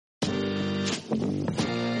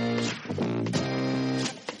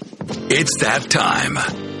It's that time.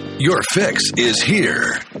 Your fix is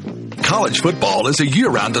here. College football is a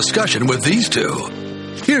year-round discussion with these two.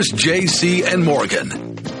 Here's JC and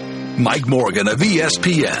Morgan. Mike Morgan of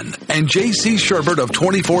ESPN and JC Sherbert of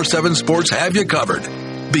 24/7 Sports have you covered.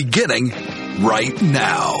 Beginning right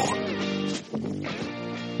now.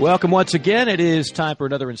 Welcome once again. It is time for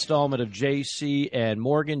another installment of JC and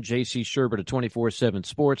Morgan. JC Sherbert of 24/7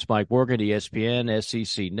 Sports, Mike Morgan, ESPN,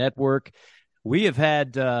 SEC Network. We have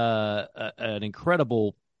had an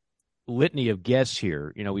incredible litany of guests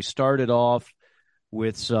here. You know, we started off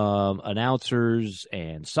with some announcers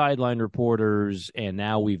and sideline reporters, and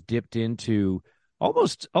now we've dipped into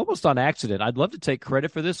almost on accident. I'd love to take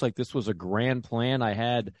credit for this. Like, this was a grand plan I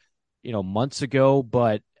had, months ago,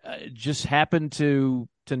 but just happened to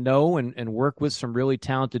know and work with some really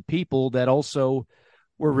talented people that also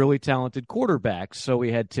were really talented quarterbacks. So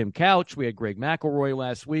we had Tim Couch, we had Greg McElroy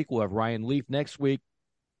last week, we'll have Ryan Leaf next week,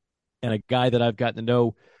 and a guy that I've gotten to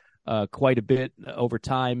know quite a bit over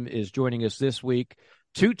time is joining us this week.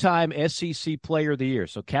 Two-time SEC Player of the Year.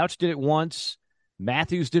 So Couch did it once,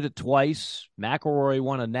 Matthews did it twice, McElroy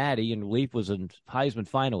won a Natty, and Leaf was a Heisman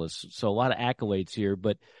finalist. So a lot of accolades here.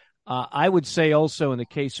 But I would say also in the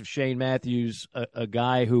case of Shane Matthews, a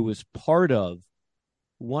guy who was part of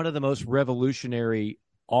one of the most revolutionary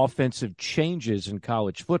offensive changes in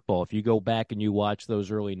college football. If you go back and you watch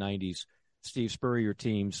those early 90s Steve Spurrier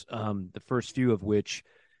teams, the first few of which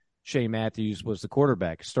Shane Matthews was the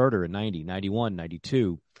quarterback starter in 90, 91,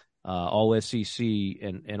 92, all SEC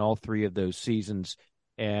and all three of those seasons.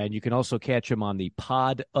 And you can also catch him on the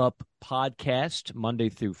Pod Up podcast Monday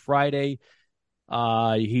through Friday.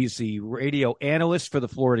 He's the radio analyst for the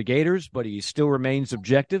Florida Gators, but he still remains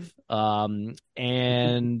objective.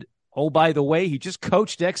 And oh, by the way, he just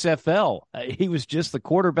coached XFL. He was just the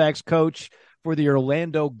quarterback's coach for the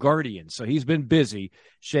Orlando Guardians. So he's been busy.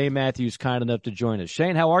 Shane Matthews, kind enough to join us.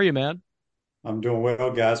 Shane, how are you, man? I'm doing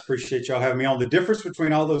well, guys. Appreciate y'all having me on. The difference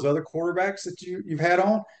between all those other quarterbacks that you've had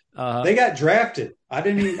on, they got drafted.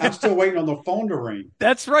 I'm still waiting on the phone to ring.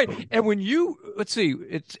 That's right. And when let's see,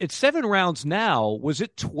 it's 7 rounds now. Was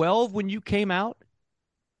it 12 when you came out?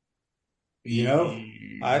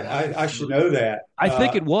 I should know that. I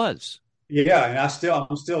think it was. Yeah, and I'm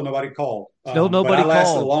still nobody called. Still nobody but I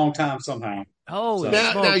lasted called. a long time somehow. Oh,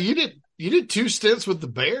 now you did 2 stints with the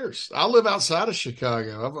Bears. I live outside of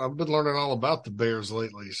Chicago. I've been learning all about the Bears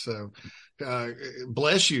lately. So,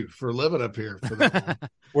 bless you for living up here for that long.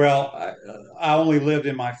 Well, I only lived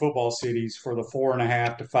in my football cities for the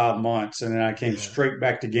 4.5 to 5 months, and then I came straight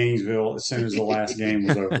back to Gainesville as soon as the last game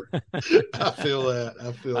was over. I feel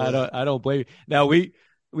that. I don't blame you. Now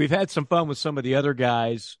we've had some fun with some of the other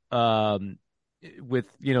guys. With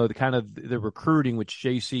the kind of the recruiting, which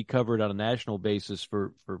JC covered on a national basis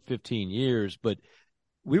for 15 years. But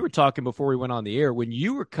we were talking before we went on the air, when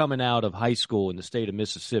you were coming out of high school in the state of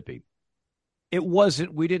Mississippi,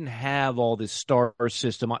 we didn't have all this star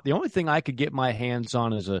system. The only thing I could get my hands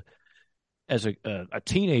on as a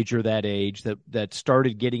teenager that age that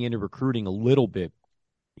started getting into recruiting a little bit,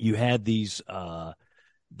 you had these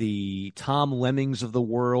the Tom Lemmings of the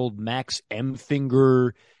world, Max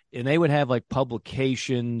Emfinger, and they would have like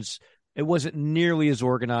publications. It wasn't nearly as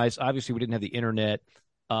organized. Obviously, we didn't have the internet.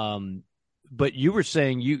 But you were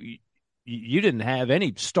saying you didn't have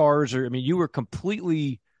any stars, you were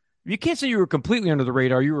completely. You can't say you were completely under the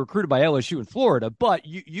radar. You were recruited by LSU in Florida, but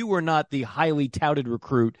you were not the highly touted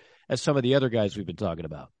recruit as some of the other guys we've been talking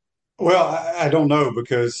about. Well, I don't know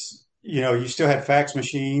because you still had fax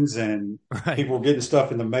machines and people were getting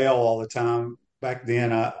stuff in the mail all the time back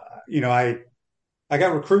then. I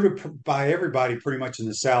got recruited by everybody pretty much in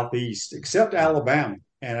the Southeast except Alabama.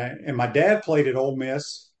 And my dad played at Ole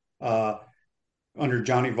Miss under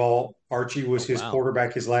Johnny Vaught. Archie was his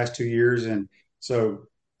quarterback his last 2 years. And so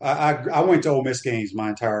I went to Ole Miss games my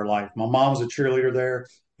entire life. My mom was a cheerleader there.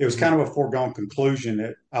 It was kind of a foregone conclusion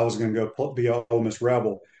that I was going to go be an Ole Miss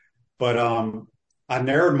Rebel. But I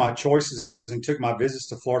narrowed my choices and took my visits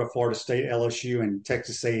to Florida State, LSU, and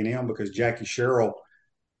Texas A&M because Jackie Sherrill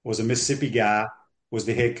was a Mississippi guy, was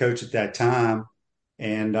the head coach at that time.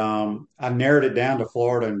 And I narrowed it down to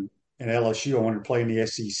Florida and LSU. I wanted to play in the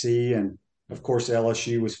SEC. And, of course,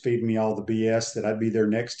 LSU was feeding me all the BS that I'd be their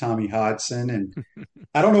next Tommy Hodson. And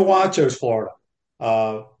I don't know why I chose Florida.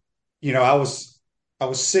 I was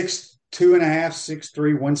 6'2.5", 6'3",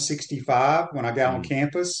 165 when I got on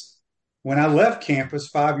campus. When I left campus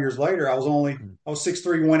 5 years later, I was 6'3",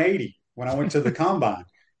 180 when I went to the combine.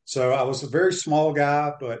 So I was a very small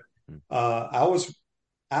guy, but I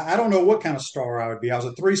I don't know what kind of star I would be. I was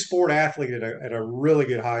a three-sport athlete at a really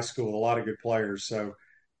good high school, a lot of good players. So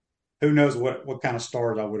who knows what kind of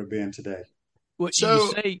stars I would have been today. Well, you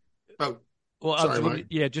So, say, oh, well, sorry, Mike.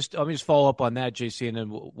 let me just follow up on that, JC, and then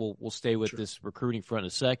we'll stay with Sure. this recruiting front in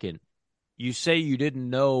a second. You say you didn't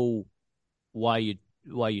know why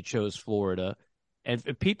you chose Florida,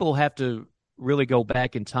 and people have to really go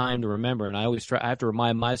back in time to remember. And I have to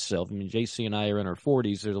remind myself. I mean, JC and I are in our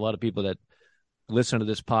 40s. There's a lot of people that listen to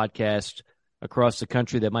this podcast across the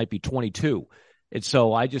country that might be 22, and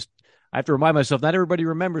so I have to remind myself. Not everybody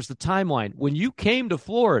remembers the timeline when you came to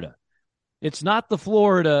Florida. It's not the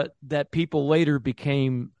Florida that people later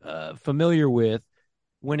became familiar with,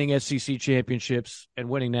 winning SEC championships and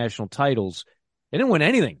winning national titles. They didn't win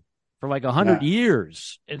anything for like 100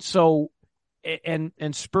 years. And so,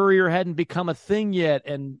 and Spurrier hadn't become a thing yet.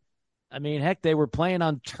 And I mean, heck, they were playing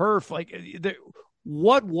on turf. Like,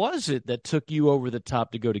 what was it that took you over the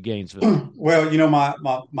top to go to Gainesville? Well,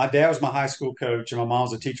 my dad was my high school coach and my mom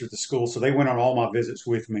was a teacher at the school. So they went on all my visits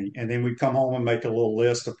with me. And then we'd come home and make a little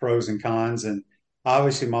list of pros and cons. And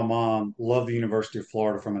obviously my mom loved the University of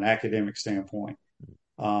Florida from an academic standpoint.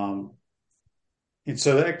 Um, and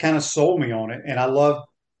so that kind of sold me on it. And I love,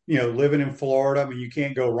 living in Florida. I mean, you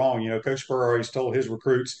can't go wrong. Coach Spurrier always told his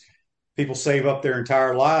recruits, people save up their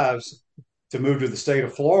entire lives to move to the state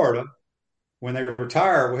of Florida. When they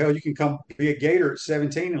retire, well, hell, you can come be a Gator at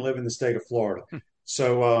 17 and live in the state of Florida.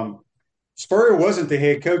 So Spurrier wasn't the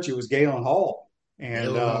head coach; it was Galen Hall.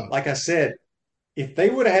 And like I said, if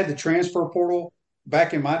they would have had the transfer portal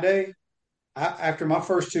back in my day, after my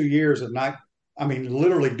first 2 years of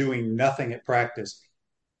literally doing nothing at practice,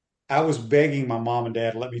 I was begging my mom and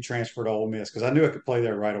dad to let me transfer to Ole Miss because I knew I could play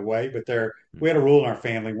there right away. But we had a rule in our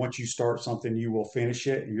family: once you start something, you will finish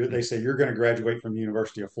it. And they say you're going to graduate from the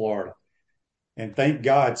University of Florida. And thank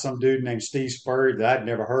God some dude named Steve Spurrier that I'd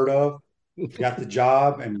never heard of got the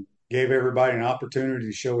job and gave everybody an opportunity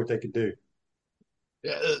to show what they could do.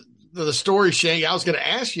 The story, Shane, I was going to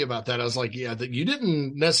ask you about that. I was like, that you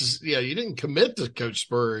didn't you didn't commit to Coach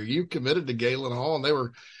Spurrier. You committed to Galen Hall, and they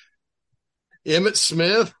were Emmitt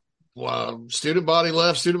Smith, student body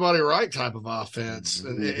left, student body right type of offense.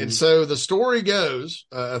 Mm-hmm. And so the story goes,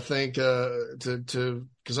 I think,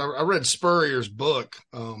 because I read Spurrier's book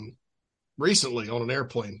recently on an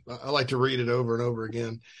airplane. I like to read it over and over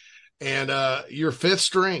again. And you're fifth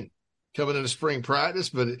string coming into spring practice,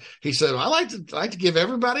 but he said, I like to give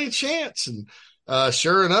everybody a chance. And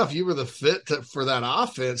sure enough, you were the fit for that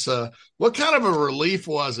offense. What kind of a relief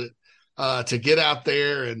was it to get out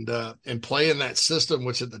there and play in that system,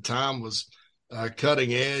 which at the time was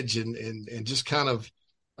cutting edge, and just kind of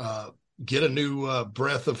get a new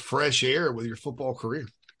breath of fresh air with your football career?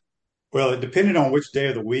 Well, it depended on which day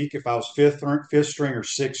of the week. If I was fifth string or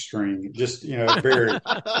sixth string, it just it varied.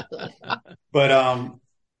 But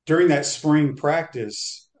during that spring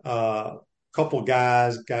practice, a couple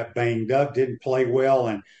guys got banged up, didn't play well,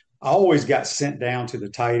 and I always got sent down to the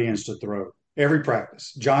tight ends to throw every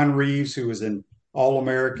practice. John Reeves, who was an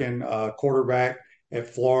All-American quarterback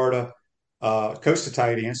at Florida, coached the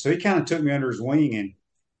tight end, so he kind of took me under his wing, and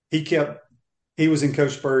he was in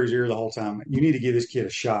Coach Spurrier's ear the whole time. You need to give this kid a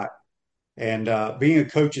shot. And being a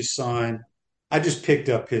coach's son, I just picked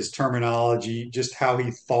up his terminology, just how he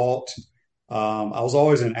thought. I was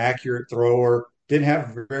always an accurate thrower, didn't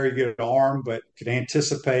have a very good arm, but could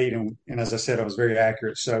anticipate. And as I said, I was very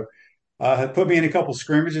accurate. So put me in a couple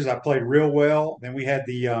scrimmages. I played real well. Then we had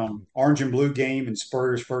the orange and blue game in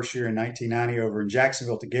Spurrier's first year in 1990 over in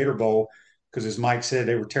Jacksonville at the Gator Bowl, because as Mike said,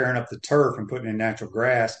 they were tearing up the turf and putting in natural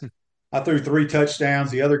grass. I threw 3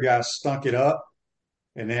 touchdowns. The other guys stunk it up.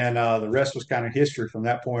 And then the rest was kind of history from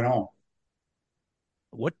that point on.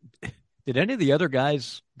 What did any of the other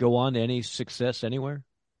guys go on to any success anywhere?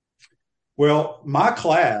 Well, my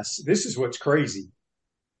class, this is what's crazy.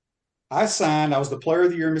 I was the player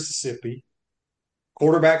of the year in Mississippi.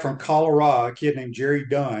 Quarterback from Colorado, a kid named Jerry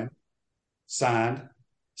Dunn, signed.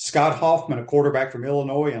 Scott Hoffman, a quarterback from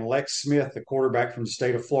Illinois, and Lex Smith, a quarterback from the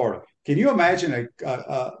state of Florida. Can you imagine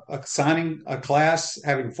a signing a class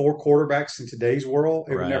having 4 quarterbacks in today's world?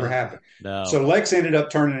 It would never happen. No. So Lex ended up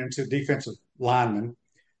turning into a defensive lineman.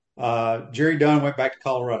 Jerry Dunn went back to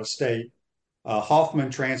Colorado State. Hoffman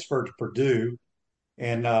transferred to Purdue.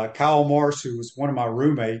 And Kyle Morris, who was one of my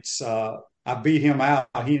roommates, I beat him out.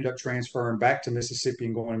 He ended up transferring back to Mississippi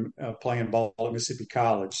and going playing ball at Mississippi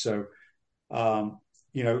College. So,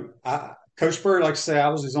 Coach Spurrier, like I say, I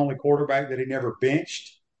was his only quarterback that he never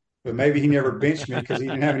benched. but maybe he never benched me because he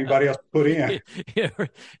didn't have anybody else to put in.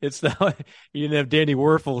 It's not you didn't have Danny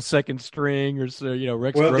Werfel second string or so,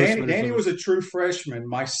 Rex Well, Grossman. Danny was a true freshman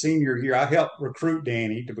my senior year. I helped recruit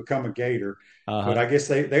Danny to become a Gator, but Uh-huh. I guess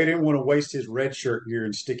they didn't want to waste his redshirt year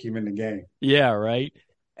and stick him in the game. Yeah, right.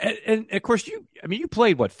 And of course you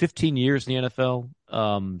played what 15 years in the NFL?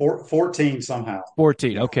 14 somehow.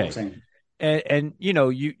 14. Yeah, Okay. 14. And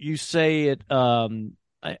you say it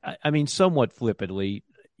I mean somewhat flippantly,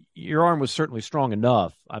 your arm was certainly strong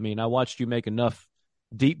enough. I mean, I watched you make enough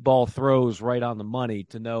deep ball throws right on the money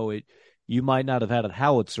to know it. You might not have had a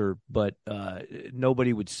howitzer, but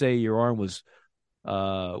nobody would say your arm was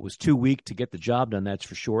too weak to get the job done. That's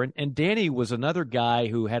for sure. And Danny was another guy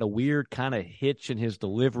who had a weird kind of hitch in his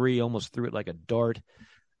delivery, almost threw it like a dart.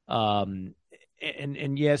 And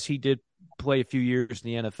yes, he did play a few years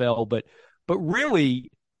in the NFL, but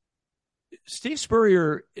really, Steve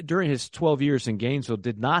Spurrier, during his 12 years in Gainesville,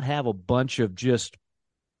 did not have a bunch of just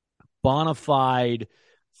bona fide,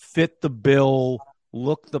 fit the bill,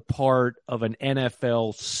 look the part of an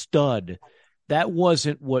NFL stud. That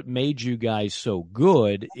wasn't what made you guys so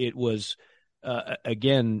good. It was,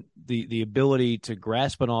 again, the ability to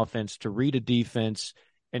grasp an offense, to read a defense,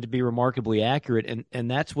 and to be remarkably accurate. And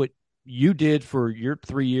that's what you did for your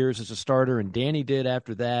 3 years as a starter, and Danny did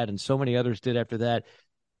after that, and so many others did after that.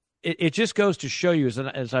 It just goes to show you,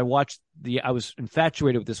 as I watched I was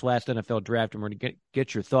infatuated with this last NFL draft, and we're going to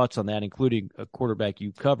get your thoughts on that, including a quarterback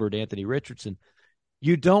you covered, Anthony Richardson.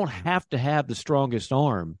 You don't have to have the strongest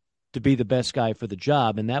arm to be the best guy for the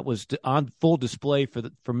job, and that was on full display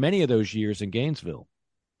for many of those years in Gainesville.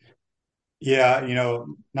 Yeah,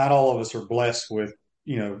 not all of us are blessed with,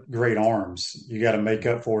 great arms. You got to make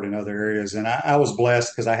up for it in other areas. And I was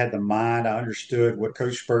blessed because I had the mind. I understood what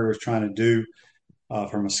Coach Spurrier was trying to do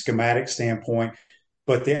from a schematic standpoint.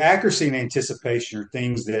 But the accuracy and anticipation are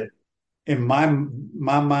things that, in my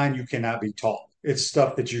mind, you cannot be taught. It's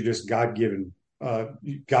stuff that you're just God given.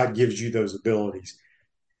 God gives you those abilities,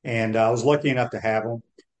 and I was lucky enough to have them.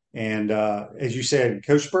 And as you said,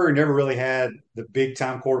 Coach Spurrier never really had the big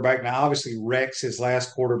time quarterback. Now, obviously, Rex, his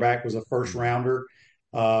last quarterback, was a first rounder.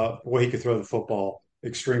 He could throw the football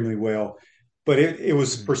extremely well, but it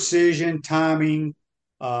was precision, timing.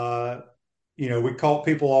 We caught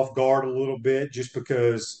people off guard a little bit just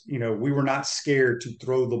because, we were not scared to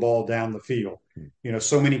throw the ball down the field.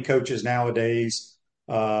 So many coaches nowadays,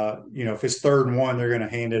 if it's 3rd and 1, they're going to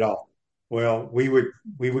hand it off. Well, we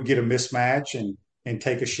would get a mismatch and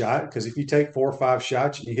take a shot, because if you take 4 or 5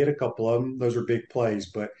 shots and you hit a couple of them, those are big plays.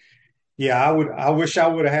 But yeah, I wish I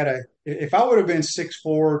would have had if I would have been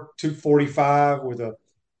 6'4", 245 with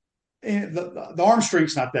the arm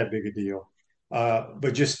strength's not that big a deal.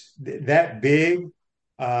 But just that big,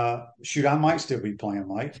 shoot, I might still be playing,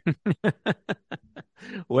 Mike.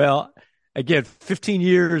 Well, again, 15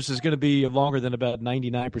 years is going to be longer than about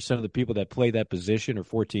 99% of the people that play that position, or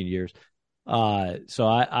 14 years. So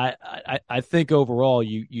I think overall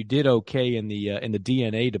you did okay in the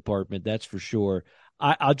DNA department. That's for sure.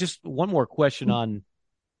 I'll just one more question on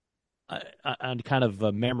kind of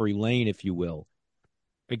a memory lane, if you will.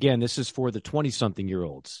 Again, this is for the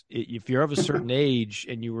 20-something-year-olds. If you're of a certain age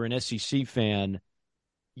and you were an SEC fan,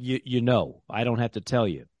 you know. I don't have to tell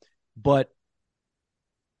you. But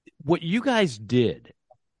what you guys did,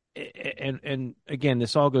 and again,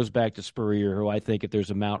 this all goes back to Spurrier, who I think if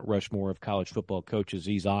there's a Mount Rushmore of college football coaches,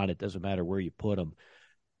 he's on it. Doesn't matter where you put him.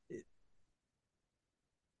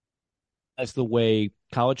 That's the way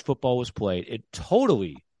college football was played. It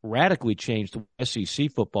totally radically changed the way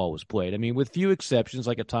SEC football was played. I mean, with few exceptions,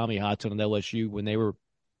 like a Tommy Hudson and LSU when they were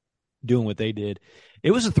doing what they did. It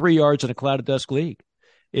was a 3 yards in a cloud of dust league.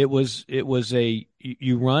 It was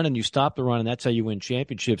you run and you stop the run, and that's how you win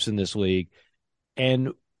championships in this league.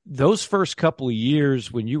 And those first couple of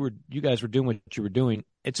years when you guys were doing what you were doing,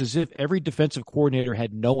 it's as if every defensive coordinator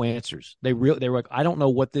had no answers. They were like, I don't know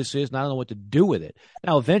what this is, and I don't know what to do with it.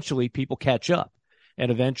 Now, eventually, people catch up,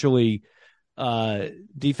 and eventually,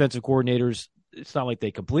 defensive coordinators, it's not like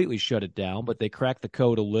they completely shut it down, but they cracked the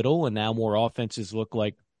code a little, and now more offenses look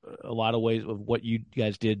like a lot of ways of what you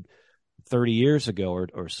guys did 30 years ago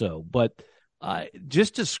or so. But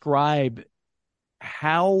just describe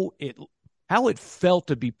how it felt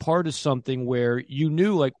to be part of something where you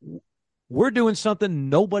knew, like, we're doing something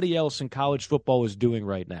nobody else in college football is doing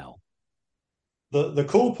right now. The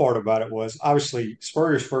cool part about it was, obviously,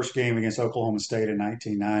 Spurrier's first game against Oklahoma State in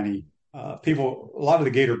 1990. A lot of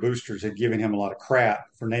the Gator boosters had given him a lot of crap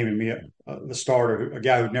for naming me the starter, a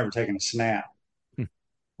guy who'd never taken a snap.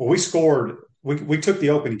 Well, we scored. We took the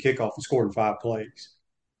opening kickoff and scored in 5 plays.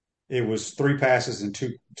 It was 3 passes and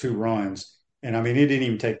two runs. And I mean, it didn't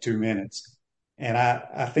even take 2 minutes. And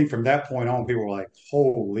I think from that point on, people were like,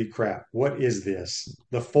 holy crap, what is this?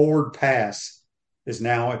 The forward pass is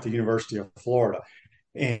now at the University of Florida.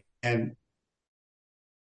 And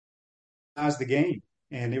the game.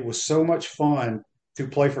 And it was so much fun to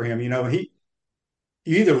play for him. You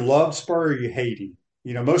either love Spur or you hate him.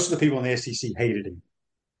 Most of the people in the SEC hated him.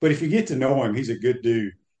 But if you get to know him, he's a good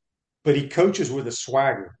dude. But he coaches with a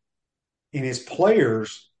swagger. And his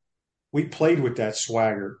players, we played with that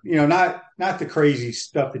swagger. Not the crazy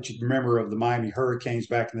stuff that you remember of the Miami Hurricanes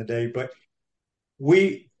back in the day, but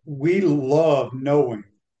we love knowing,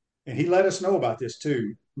 and he let us know about this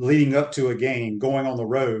too, leading up to a game, going on the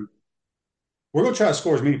road. We're going to try to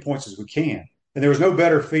score as many points as we can. And there was no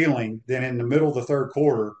better feeling than in the middle of the third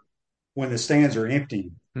quarter when the stands are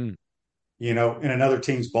empty, in another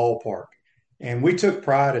team's ballpark. And we took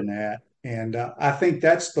pride in that. And I think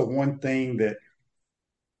that's the one thing that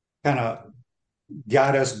kind of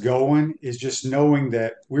got us going, is just knowing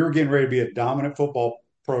that we were getting ready to be a dominant football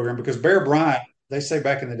program. Because Bear Bryant, they say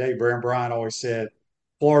back in the day, Bear Bryant always said,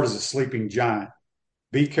 Florida's a sleeping giant.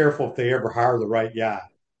 Be careful if they ever hire the right guy.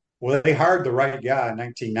 Well, they hired the right guy in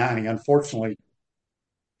 1990. Unfortunately,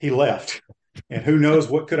 he left. And who knows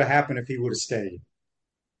what could have happened if he would have stayed.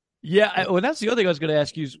 Yeah, well, that's the other thing I was going to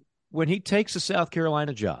ask you is, when he takes the South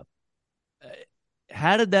Carolina job,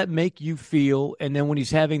 how did that make you feel? And then when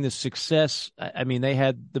he's having the success, I mean, they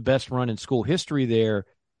had the best run in school history there.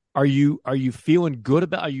 Are you feeling good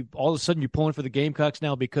about? Are you all of a sudden you're pulling for the Gamecocks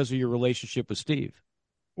now because of your relationship with Steve?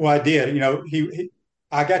 Well, I did.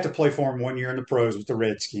 I got to play for him 1 year in the pros with the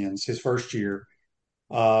Redskins, his first year.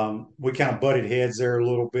 We kind of butted heads there a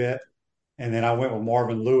little bit. And then I went with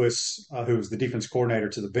Marvin Lewis, who was the defense coordinator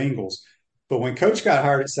to the Bengals. But when Coach got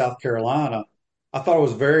hired at South Carolina, I thought it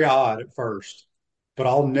was very odd at first. But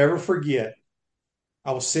I'll never forget,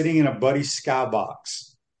 I was sitting in a Buddy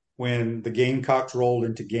skybox when the Gamecocks rolled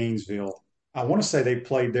into Gainesville. I want to say they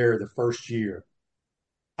played there the first year.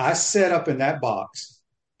 I sat up in that box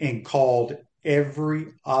and called every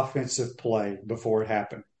offensive play before it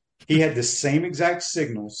happened. He had the same exact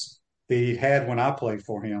signals that he had when I played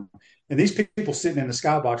for him. And these people sitting in the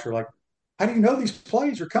skybox are like, how do you know these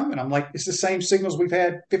plays are coming? I'm like, it's the same signals we've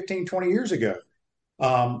had 15, 20 years ago.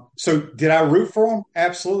 So did I root for them?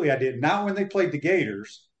 Absolutely, I did. Not when they played the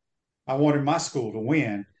Gators. I wanted my school to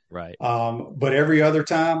win. Right. But every other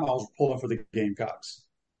time I was pulling for the Gamecocks.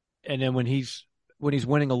 And then when he's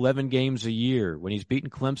winning 11 games a year, when he's beating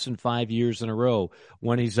Clemson 5 years in a row,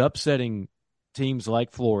 when he's upsetting teams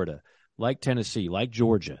like Florida, like Tennessee, like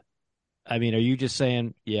Georgia, I mean, are you just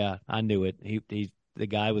saying, yeah, I knew it. The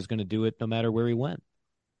guy was going to do it no matter where he went?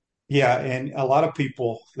 Yeah, and a lot of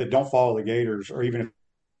people that don't follow the Gators, or even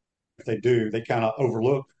if they do, they kind of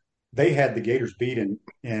overlook. They had the Gators beat in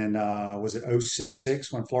was it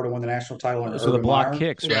 '06 when Florida won the national title under So the Urban block Meyer?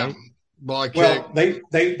 kicks, right? Yeah. Block Well, kick.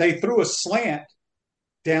 they threw a slant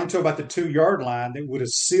down to about the 2 yard line that would have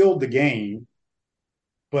sealed the game,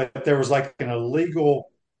 but there was like an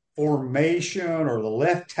illegal formation, or the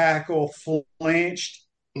left tackle flinched,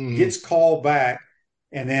 gets called back,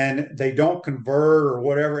 and then they don't convert or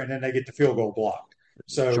whatever, and then they get the field goal blocked.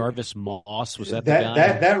 So Jarvis Moss, was that the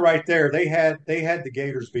guy? That right there, they had the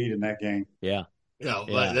Gators beat in that game. Yeah.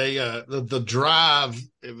 Yeah, they the drive,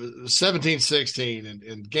 it was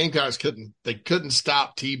 17-16, and Gamecocks couldn't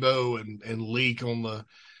stop Tebow and Leak on the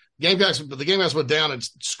Gamecocks, but the Gamecocks went down and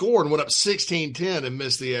scored and went up 16-10 and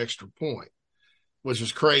missed the extra point, which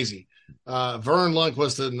was crazy. Vern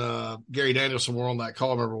Lundquist and Gary Danielson were on that call.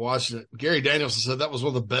 I remember watching it. Gary Danielson said that was one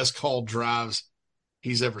of the best called drives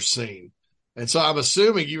he's ever seen. And so I'm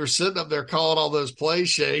assuming you were sitting up there calling all those plays,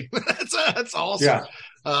 Shane. That's awesome.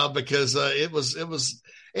 Yeah. Because it was, and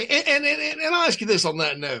I'll ask you this on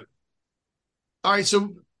that note. All right,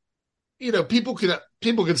 so people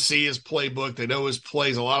can see his playbook. They know his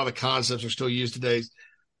plays. A lot of the concepts are still used today.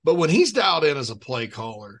 But when he's dialed in as a play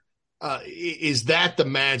caller, is that the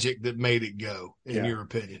magic that made it go, in your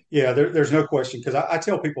opinion? Yeah, there's no question. Because I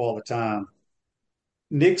tell people all the time,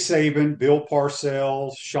 Nick Saban, Bill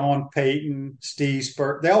Parcells, Sean Payton, Steve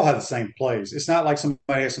Spurrier, they all have the same plays. It's not like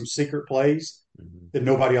somebody has some secret plays that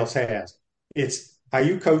nobody else has. It's how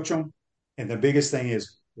you coach them, and the biggest thing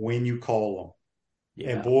is when you call them.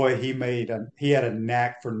 Yeah. And boy, he had a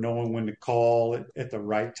knack for knowing when to call it at the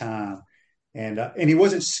right time, and he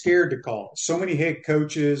wasn't scared to call. So many head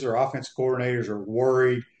coaches or offense coordinators are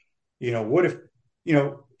worried. What if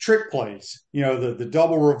trick plays? The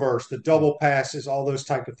double reverse, the double passes, all those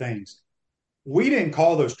type of things. We didn't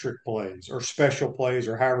call those trick plays or special plays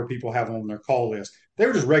or however people have them on their call list. They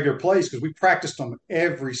were just regular plays because we practiced them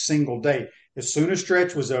every single day. As soon as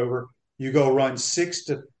stretch was over, you go run 6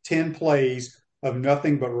 to 10 plays of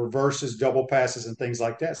nothing but reverses, double passes, and things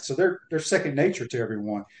like that. So they're second nature to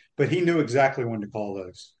everyone. But he knew exactly when to call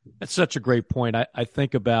those. That's such a great point. I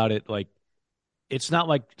think about it like it's not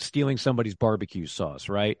like stealing somebody's barbecue sauce,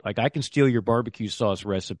 right? Like I can steal your barbecue sauce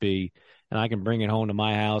recipe and I can bring it home to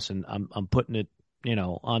my house and I'm putting it,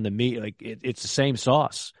 on the meat. Like it's the same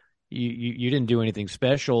sauce. You didn't do anything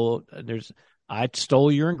special. I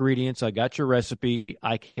stole your ingredients. I got your recipe.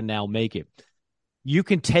 I can now make it. You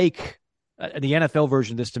can take the NFL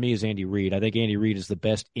version of this to me is Andy Reid. I think Andy Reid is the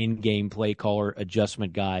best in-game play caller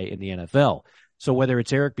adjustment guy in the NFL. So whether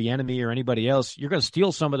it's Eric Bieniemy or anybody else, you're going to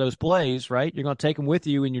steal some of those plays, right? You're going to take them with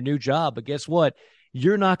you in your new job. But guess what?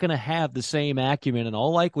 You're not going to have the same acumen in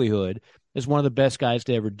all likelihood as one of the best guys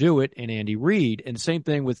to ever do it in Andy Reid. And same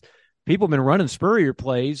thing with people have been running Spurrier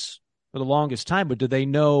plays for the longest time, but do they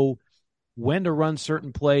know when to run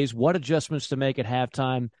certain plays, what adjustments to make at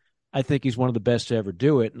halftime? I think he's one of the best to ever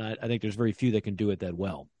do it, and I think there's very few that can do it that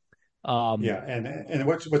well. Yeah, and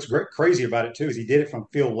what's crazy about it too is he did it from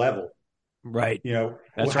field level. Right.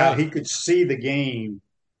 That's how he could see the game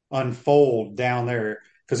unfold down there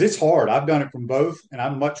because it's hard. I've done it from both, and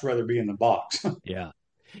I'd much rather be in the box. Yeah.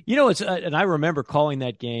 It's and I remember calling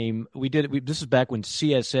that game. We did it. This is back when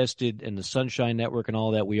CSS did and the Sunshine Network and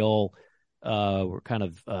all that. We all were kind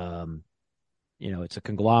of, it's a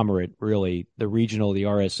conglomerate, really. The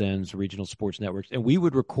RSNs, regional sports networks, and we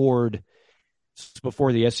would record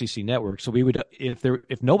before the SEC network. So we would,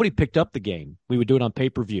 if nobody picked up the game, we would do it on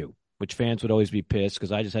pay-per-view, which fans would always be pissed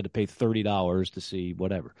because I just had to pay $30 to see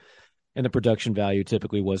whatever. And the production value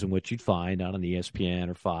typically wasn't what you'd find out on ESPN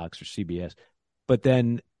or Fox or CBS. But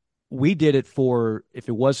then we did it for, if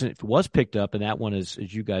it was picked up, and that one, as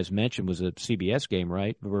you guys mentioned, was a CBS game,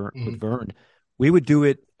 right? With Vern. We would do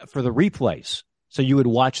it for the replays. So you would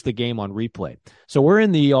watch the game on replay. So we're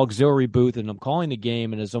in the auxiliary booth, and I'm calling the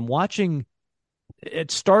game, and as I'm watching,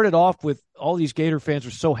 it started off with all these Gator fans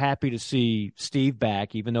were so happy to see Steve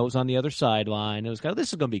back, even though it was on the other sideline. It was kind of, this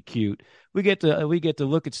is going to be cute. We get to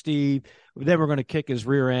look at Steve. Then we're going to kick his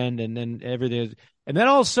rear end, and then everything. And then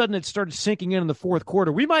all of a sudden, it started sinking in the fourth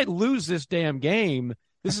quarter. We might lose this damn game.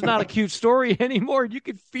 This is not a cute story anymore. You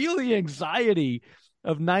could feel the anxiety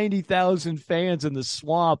of 90,000 fans in the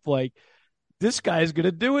swamp. Like, this guy's going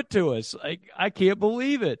to do it to us. Like, I can't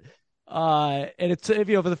believe it. And it's,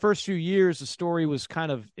 for the first few years, the story was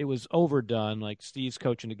it was overdone, like Steve's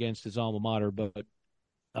coaching against his alma mater, but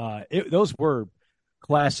those were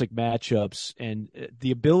classic matchups, and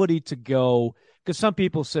the ability to go, because some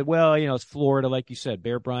people said, well, it's Florida, like you said,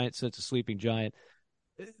 Bear Bryant said it's a sleeping giant.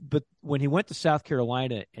 But when he went to South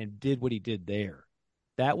Carolina and did what he did there,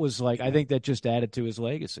 that was like, I think that just added to his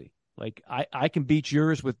legacy. Like, I can beat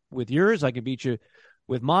yours with yours. I can beat you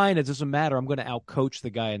with mine. It doesn't matter. I'm going to outcoach the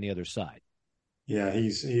guy on the other side. Yeah,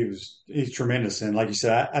 he's tremendous. And like you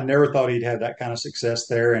said, I never thought he'd have that kind of success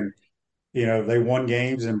there. And, they won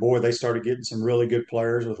games, and boy, they started getting some really good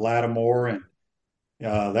players with Lattimore and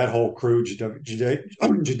that whole crew,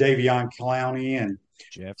 Jadeveon Clowney and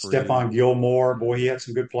Jeffrey. Stephon Gilmore. Boy, he had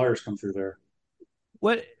some good players come through there.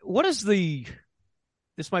 What is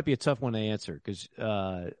this might be a tough one to answer because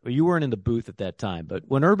you weren't in the booth at that time, but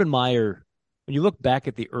when you look back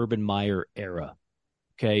at the Urban Meyer era,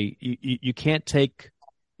 okay, you can't take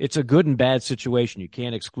 – it's a good and bad situation. You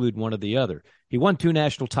can't exclude one or the other. He won 2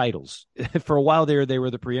 national titles. For a while there, they were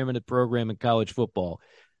the preeminent program in college football.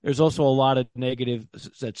 There's also a lot of negative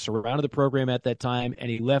that surrounded the program at that time, and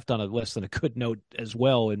he left on a less than a good note as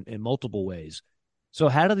well in multiple ways. So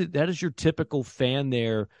how does your typical fan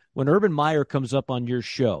there, when Urban Meyer comes up on your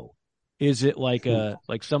show, is it like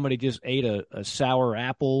somebody just ate a sour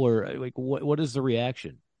apple, or like what is the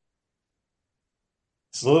reaction?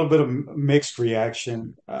 It's a little bit of mixed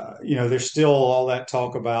reaction. There's still all that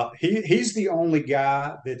talk about he's the only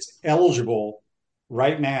guy that's eligible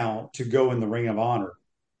right now to go in the Ring of Honor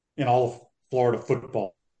in all of Florida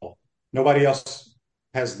football. Nobody else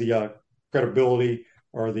has the credibility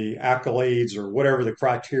or the accolades or whatever the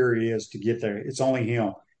criteria is to get there. It's only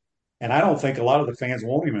him. And I don't think a lot of the fans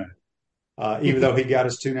want him in it, even though he got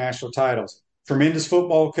his 2 national titles. Tremendous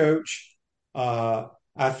football coach.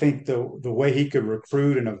 I think the way he could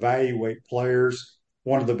recruit and evaluate players,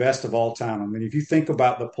 one of the best of all time. I mean, if you think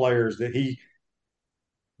about the players that he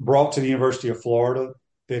brought to the University of Florida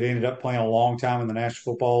that ended up playing a long time in the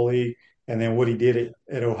National Football League, and then what he did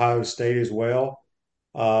at Ohio State as well.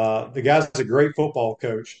 The guy's a great football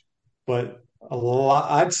coach, but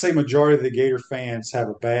I'd say majority of the Gator fans have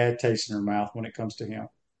a bad taste in their mouth when it comes to him.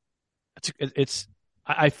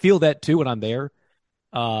 I feel that too when I'm there.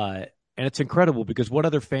 And it's incredible because what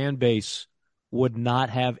other fan base would not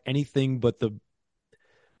have anything but the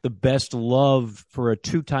best love for a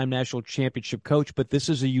two-time national championship coach, but this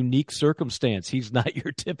is a unique circumstance. He's not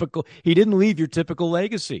your typical – he didn't leave your typical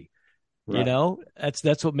legacy. Right. You know,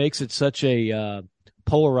 that's what makes it such a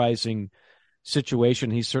polarizing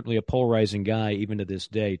situation. He's certainly a polarizing guy even to this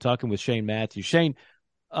day. Talking with Shane Matthews. Shane,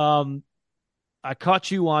 I caught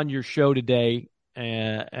you on your show today,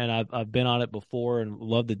 and I've been on it before and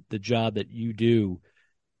love the job that you do.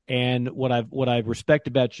 And what I respect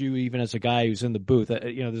about you, even as a guy who's in the booth,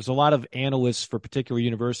 there's a lot of analysts for particular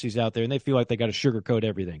universities out there, and they feel like they got to sugarcoat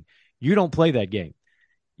everything. You don't play that game.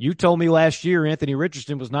 You told me last year Anthony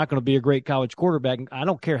Richardson was not going to be a great college quarterback. I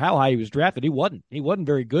don't care how high he was drafted. He wasn't. He wasn't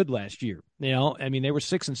very good last year. You know, I mean, they were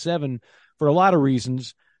 6-7 for a lot of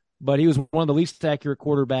reasons, but he was one of the least accurate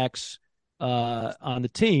quarterbacks on the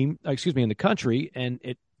team, in the country, and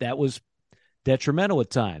that was detrimental at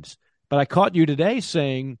times. But I caught you today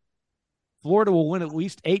saying Florida will win at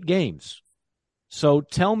least 8 games. So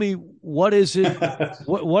tell me, what is it?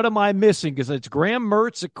 what am I missing? Because it's Graham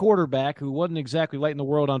Mertz, a quarterback who wasn't exactly lighting the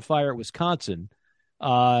world on fire at Wisconsin.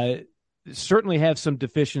 Certainly have some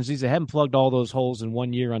deficiencies. They haven't plugged all those holes in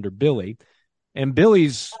 1 year under Billy. And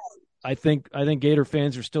Billy's, I think Gator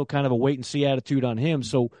fans are still kind of a wait-and-see attitude on him.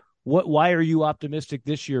 So why are you optimistic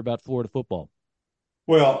this year about Florida football?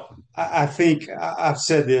 Well, I think I've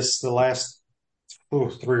said this the last 3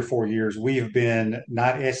 or 4 years. We have been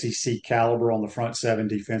not SEC caliber on the front seven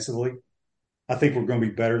defensively. I think we're going to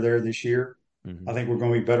be better there this year. Mm-hmm. I think we're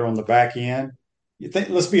going to be better on the back end.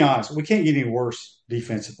 Let's be honest, we can't get any worse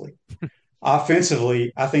defensively.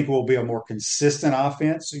 Offensively, I think we'll be a more consistent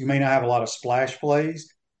offense. You may not have a lot of splash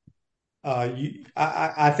plays.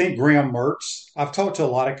 I think Graham Mertz, I've talked to a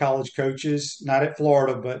lot of college coaches, not at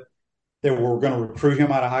Florida, but that were going to recruit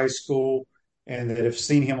him out of high school and that have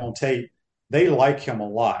seen him on tape. They like him a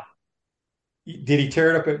lot. Did he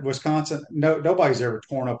tear it up at Wisconsin? No, nobody's ever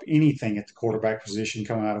torn up anything at the quarterback position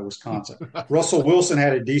coming out of Wisconsin. Russell Wilson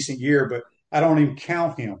had a decent year, but I don't even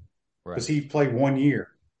count him because he played 1 year.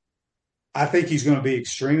 I think he's going to be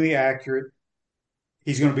extremely accurate.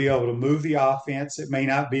 He's going to be able to move the offense. It may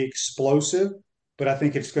not be explosive, but I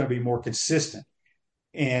think it's going to be more consistent.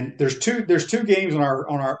 And there's two games on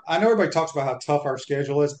our. I know everybody talks about how tough our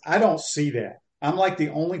schedule is. I don't see that. I'm like the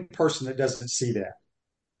only person that doesn't see that,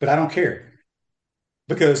 but I don't care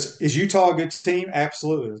because is Utah a good team?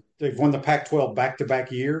 Absolutely. They've won the Pac-12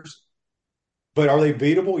 back-to-back years, but are they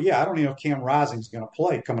beatable? Yeah, I don't even know if Cam Rising's going to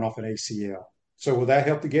play coming off an ACL. So will that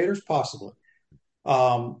help the Gators? Possibly.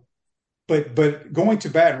 But going to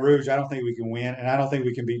Baton Rouge, I don't think we can win, and I don't think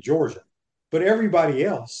we can beat Georgia. But everybody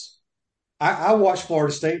else. I watched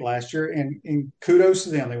Florida State last year, and kudos to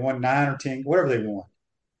them. They won 9 or 10, whatever they won.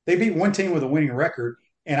 They beat one team with a winning record,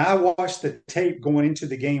 and I watched the tape going into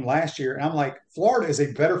the game last year, and I'm like, Florida is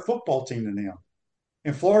a better football team than them.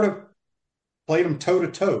 And Florida played them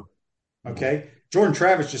toe-to-toe, okay? Jordan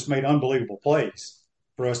Travis just made unbelievable plays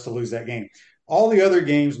for us to lose that game. All the other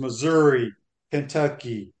games, Missouri,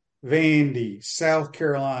 Kentucky, Vandy, South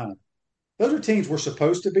Carolina, those are teams we're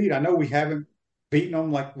supposed to beat. I know we haven't beating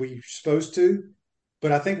them like we're supposed to,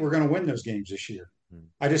 but I think we're going to win those games this year.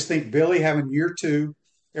 I just think Billy having year 2,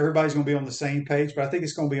 everybody's going to be on the same page, but I think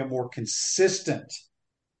it's going to be a more consistent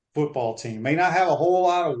football team. May not have a whole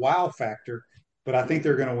lot of wow factor, but I think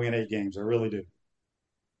they're going to win 8 games. I really do.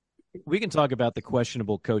 We can talk about the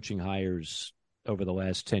questionable coaching hires over the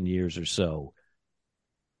last 10 years or so,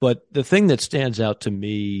 but the thing that stands out to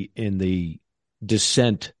me in the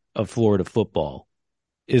descent of Florida football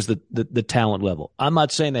is the talent level. I'm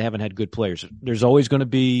not saying they haven't had good players. There's always going to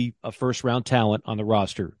be a first-round talent on the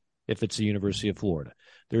roster if it's the University of Florida.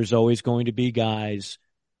 There's always going to be guys,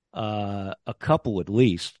 a couple at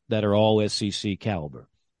least, that are all SEC caliber.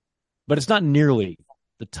 But it's not nearly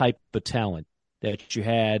the type of talent that you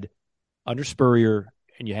had under Spurrier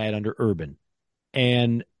and you had under Urban.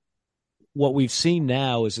 And what we've seen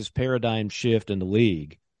now is this paradigm shift in the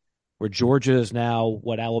league where Georgia is now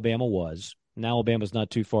what Alabama was. And Alabama's not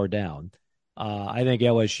too far down. I think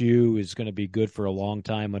LSU is going to be good for a long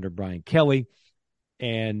time under Brian Kelly.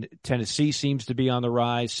 And Tennessee seems to be on the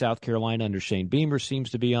rise. South Carolina under Shane Beamer seems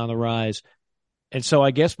to be on the rise. And so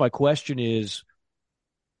I guess my question is,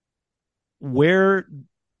 where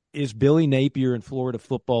is Billy Napier in Florida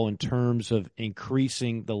football in terms of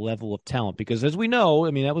increasing the level of talent? Because as we know,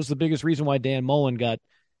 I mean, that was the biggest reason why Dan Mullen got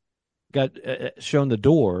shown the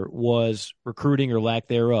door was recruiting or lack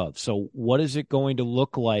thereof. So what is it going to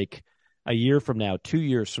look like a year from now, 2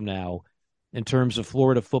 years from now, in terms of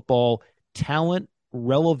Florida football talent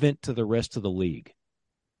relevant to the rest of the league?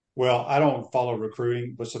 Well, I don't follow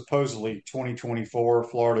recruiting, but supposedly 2024,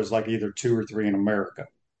 Florida is like either 2 or 3 in America.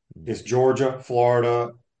 It's Georgia,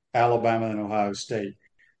 Florida, Alabama, and Ohio State.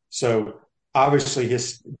 So obviously,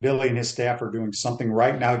 his Billy and his staff are doing something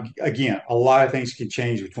right now. Again, a lot of things can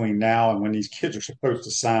change between now and when these kids are supposed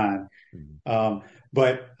to sign. Mm-hmm.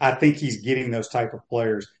 But I think he's getting those type of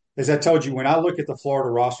players. As I told you, when I look at the Florida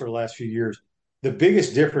roster the last few years, the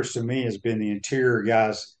biggest difference to me has been the interior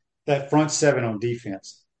guys. That front seven on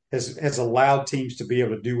defense has allowed teams to be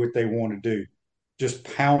able to do what they want to do. Just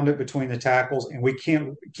pound it between the tackles, and we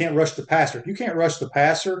can't rush the passer. If you can't rush the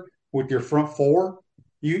passer with your front four,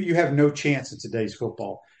 you have no chance in today's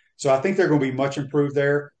football. So I think they're going to be much improved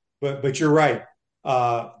there. But you're right.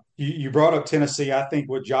 You brought up Tennessee. I think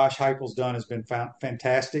what Josh Heupel's done has been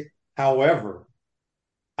fantastic. However,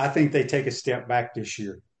 I think they take a step back this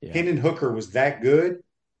year. Yeah. Hendon Hooker was that good.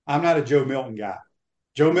 I'm not a Joe Milton guy.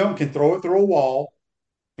 Joe Milton can throw it through a wall.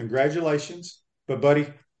 Congratulations. But, buddy,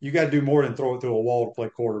 you got to do more than throw it through a wall to play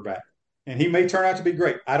quarterback. And he may turn out to be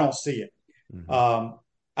great. I don't see it. Mm-hmm.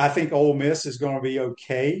 I think Ole Miss is going to be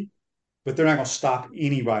okay, but they're not going to stop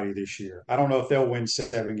anybody this year. I don't know if they'll win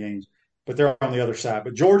 7 games, but they're on the other side.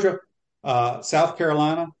 But Georgia, South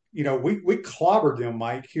Carolina, we clobbered them,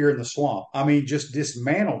 Mike, here in the swamp. I mean, just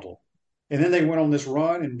dismantled them. And then they went on this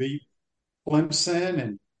run and beat Clemson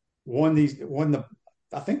and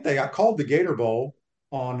I think they got called the Gator Bowl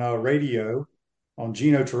on radio, on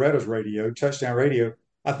Gino Toretto's radio, touchdown radio.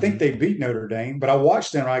 I think they beat Notre Dame, but I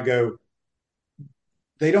watched them and I go,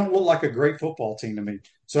 they don't look like a great football team to me.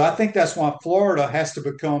 So I think that's why Florida has to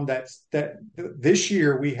become that this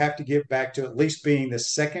year we have to get back to at least being the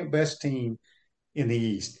second best team in the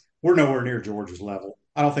East. We're nowhere near Georgia's level.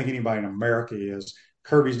 I don't think anybody in America is.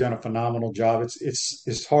 Kirby's done a phenomenal job.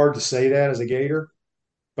 It's hard to say that as a Gator,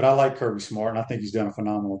 but I like Kirby Smart, and I think he's done a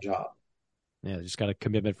phenomenal job. Yeah, just got a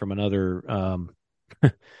commitment from another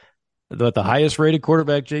the highest rated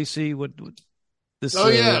quarterback, JC. What this?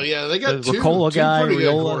 Yeah, they got two guy, pretty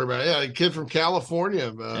good quarterback. Yeah, a kid from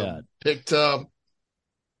California picked. The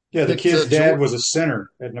kid's dad was a center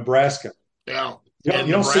at Nebraska. Yeah. You don't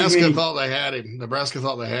Nebraska see many, thought they had him. Nebraska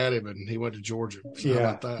thought they had him, and he went to Georgia. So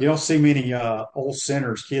you don't see many old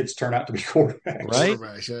centers kids turn out to be quarterbacks.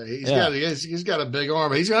 Right? He's got a big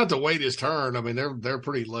arm. He's gonna have to wait his turn. I mean, they're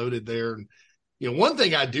pretty loaded there. And one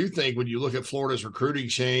thing I do think when you look at Florida's recruiting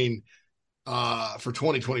chain for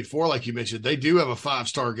 2024, like you mentioned, they do have a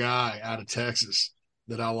 5-star guy out of Texas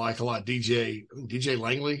that I like a lot. DJ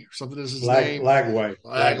Langley or something is his name.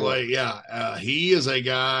 Lagway. Yeah. He is a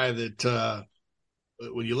guy that.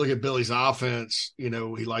 When you look at Billy's offense, he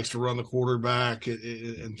likes to run the quarterback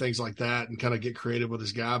and things like that and kind of get creative with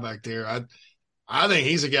his guy back there. I think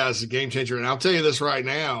he's a guy that's a game changer. And I'll tell you this right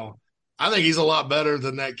now, I think he's a lot better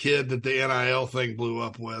than that kid that the NIL thing blew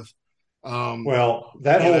up with.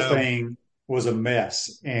 That whole thing was a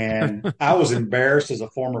mess. And I was embarrassed as a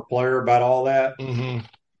former player about all that.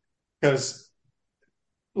 Because,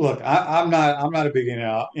 look, I'm not a big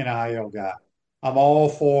NIL guy. I'm all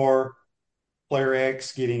for player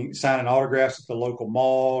X signing autographs at the local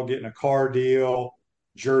mall, getting a car deal,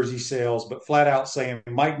 jersey sales, but flat out saying,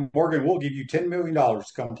 Mike Morgan, we'll give you $10 million to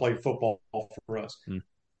come play football for us.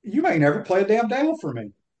 You may never play a damn down for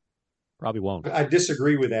me. Probably won't. I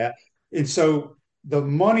disagree with that. And so the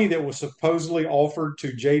money that was supposedly offered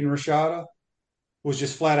to Jaden Rashada was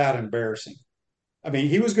just flat out embarrassing. I mean,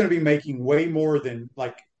 he was going to be making way more than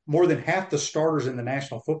half the starters in the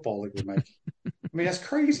National Football League were making. I mean, that's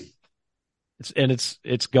crazy.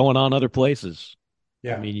 It's going on other places.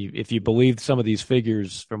 Yeah. I mean, if you believe some of these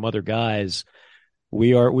figures from other guys,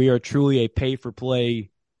 we are truly a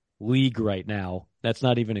pay-for-play league right now. That's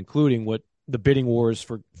not even including what the bidding wars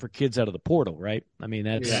for kids out of the portal, right? I mean,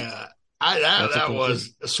 that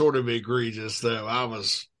was sort of egregious, though. I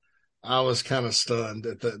was kind of stunned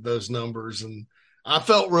at those numbers, and I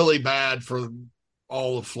felt really bad for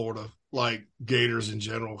all of Florida, like Gators in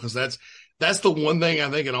general, because that's the one thing I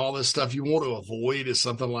think in all this stuff you want to avoid is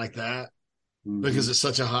something like that, because it's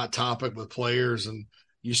such a hot topic with players, and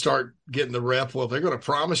you start getting the rep. Well, they're going to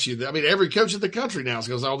promise you that. I mean, every coach in the country now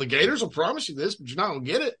goes, "Oh, the Gators will promise you this, but you're not going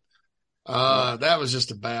to get it." That was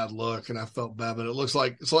just a bad look, and I felt bad. But it looks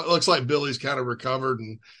like Billy's kind of recovered,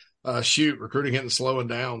 and recruiting isn't slowing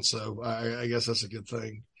down. So I guess that's a good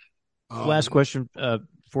thing. Last question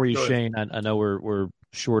for you, Shane. I know we're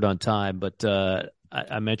short on time, but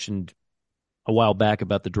I mentioned a while back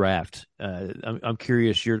about the draft. I'm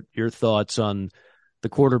curious your thoughts on the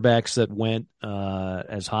quarterbacks that went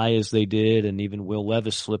as high as they did, and even Will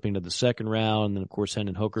Levis slipping to the second round, and then of course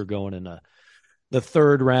Hendon Hooker going in the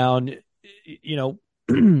third round.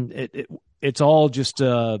 it's all just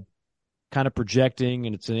kind of projecting,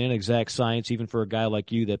 and it's an inexact science, even for a guy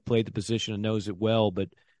like you that played the position and knows it well. But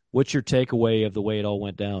what's your takeaway of the way it all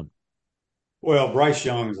went down? Well, Bryce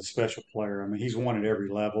Young is a special player. I mean, he's won at every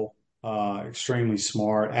level. Extremely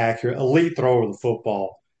smart, accurate, elite thrower of the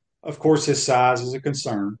football. Of course, his size is a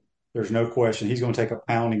concern. There's no question. He's going to take a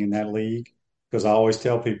pounding in that league because I always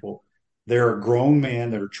tell people there are grown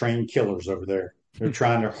men that are trained killers over there. They're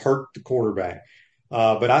trying to hurt the quarterback.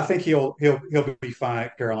 But I think he'll be fine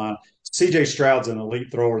at Carolina. C.J. Stroud's an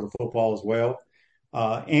elite thrower of the football as well.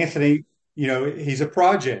 Anthony, he's a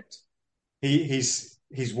project. He's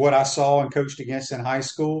what I saw and coached against in high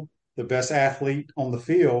school, the best athlete on the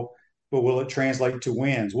field, but will it translate to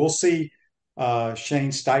wins? We'll see.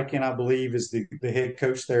 Shane Steichen, I believe, is the head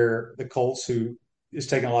coach there, the Colts, who is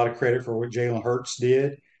taking a lot of credit for what Jalen Hurts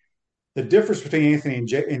did. The difference between Anthony and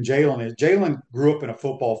Jalen is Jalen grew up in a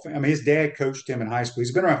football – I mean, his dad coached him in high school.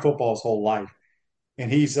 He's been around football his whole life,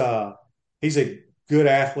 and he's a good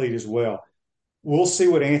athlete as well. We'll see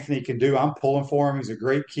what Anthony can do. I'm pulling for him. He's a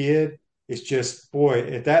great kid. It's just, boy,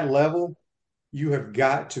 at that level, you have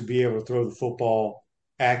got to be able to throw the football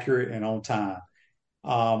accurate and on time.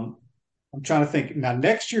 I'm trying to think. Now,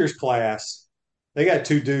 next year's class, they got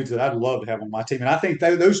two dudes that I'd love to have on my team. And I think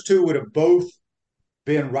those two would have both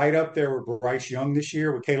been right up there with Bryce Young this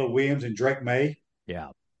year with Caleb Williams and Drake May.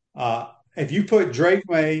 Yeah. If you put Drake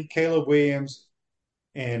May, Caleb Williams,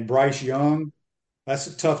 and Bryce Young, that's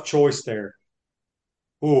a tough choice there.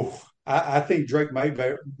 Ooh, I think Drake May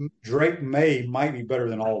might be better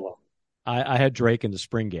than all of them. I had Drake in the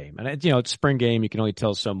spring game, and it's spring game. You can only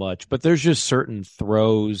tell so much, but there's just certain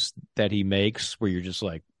throws that he makes where you're just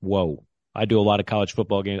like, whoa. I do a lot of college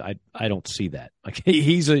football games. I don't see that. Like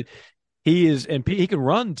he is, and he can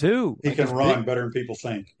run too. He can run better than people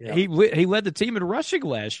think. Yeah. He led the team in rushing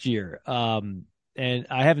last year. And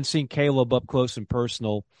I haven't seen Caleb up close and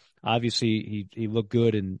personal. Obviously, he looked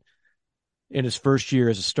good in his first year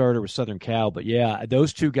as a starter with Southern Cal. But yeah,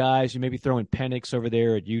 those two guys, you may be throwing Penix over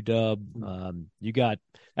there at UW. You got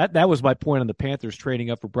that was my point on the Panthers trading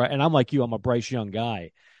up for Bryce. And I'm like you, I'm a Bryce Young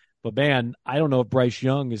guy. But man, I don't know if Bryce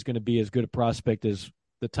Young is going to be as good a prospect as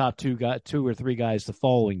the top two or three guys the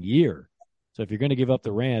following year. So if you're going to give up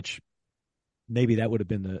the ranch, maybe that would have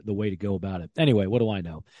been the way to go about it. Anyway, what do I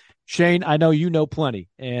know? Shane, I know you know plenty,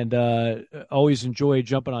 and always enjoy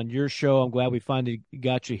jumping on your show. I'm glad we finally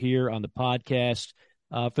got you here on the podcast.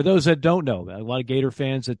 For those that don't know, a lot of Gator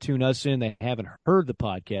fans that tune us in, they haven't heard the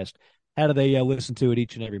podcast. How do they listen to it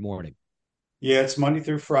each and every morning? Yeah, it's Monday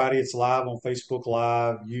through Friday. It's live on Facebook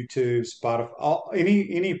Live, YouTube, Spotify,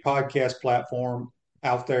 any podcast platform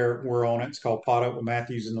out there. We're on it. It's called Pot Up with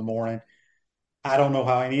Matthews in the Morning. I don't know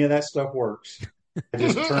how any of that stuff works. I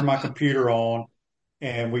just turn my computer on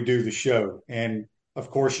and we do the show. And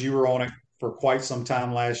of course, you were on it for quite some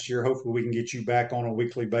time last year. Hopefully, we can get you back on a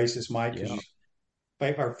weekly basis, Mike. Yeah.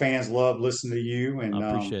 Our fans love listening to you, and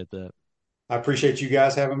I appreciate that. I appreciate you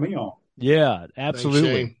guys having me on. Yeah,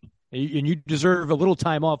 absolutely. Thanks, and you deserve a little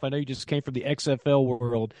time off. I know you just came from the XFL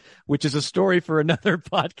world, which is a story for another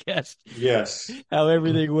podcast. Yes. How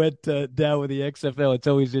everything went down with the XFL. It's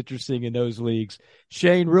always interesting in those leagues.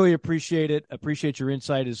 Shane, really appreciate it. Appreciate your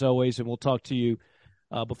insight as always, and we'll talk to you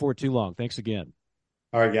before too long. Thanks again.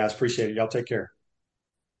 All right, guys. Appreciate it. Y'all take care.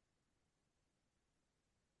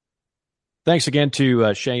 Thanks again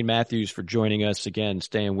to Shane Matthews for joining us again,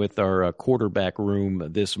 staying with our quarterback room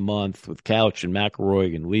this month with Couch and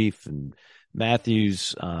McElroy and Leaf and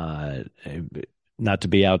Matthews. Not to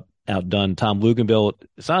be outdone, Tom Luginbill.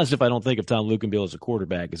 It's not as if I don't think of Tom Luginbill as a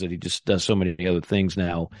quarterback, is that he just does so many other things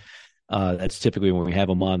now. That's typically when we have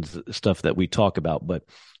him on stuff that we talk about, but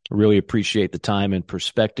really appreciate the time and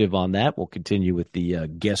perspective on that. We'll continue with the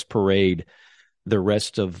guest parade the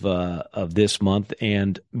rest of this month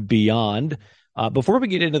and beyond. Before we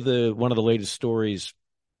get into one of the latest stories,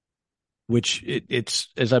 which it's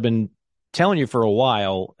as I've been telling you for a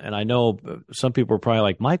while, and I know some people are probably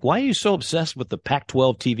like, Mike, why are you so obsessed with the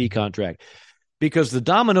Pac-12 TV contract? Because the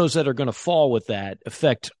dominoes that are going to fall with that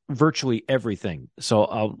affect virtually everything. So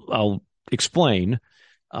I'll explain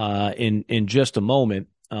in just a moment.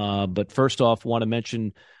 But first off, want to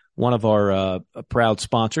mention one of our proud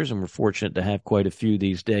sponsors, and we're fortunate to have quite a few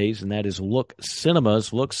these days, and that is Look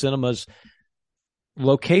Cinemas. Look Cinemas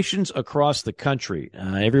locations across the country,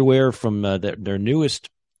 everywhere from their newest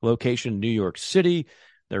location in New York City.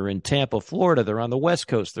 They're in Tampa, Florida. They're on the West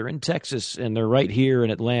Coast. They're in Texas, and they're right here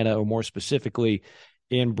in Atlanta, or more specifically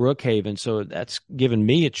in Brookhaven. So that's given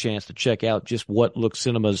me a chance to check out just what Look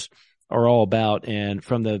Cinemas are all about. And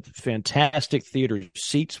from the fantastic theater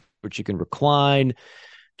seats, which you can recline,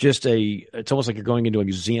 it's almost like you're going into a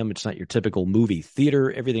museum. It's not your typical movie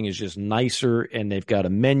theater. Everything is just nicer, and they've got a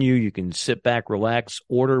menu. You can sit back, relax,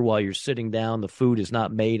 order while you're sitting down. The food is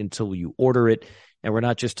not made until you order it. And we're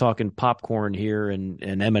not just talking popcorn here and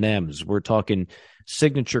M&Ms. We're talking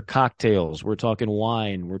signature cocktails. We're talking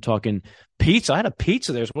wine. We're talking pizza. I had a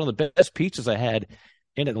pizza there. It's one of the best pizzas I had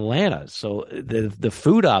in Atlanta. So the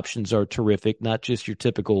food options are terrific, not just your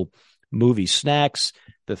typical movie snacks.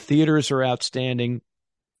 The theaters are outstanding.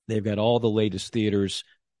 They've got all the latest theaters.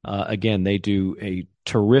 Again, they do a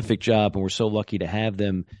terrific job, and we're so lucky to have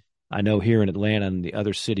them. I know here in Atlanta and the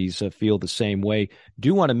other cities feel the same way.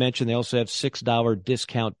 Do want to mention they also have $6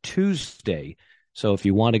 Discount Tuesday. So if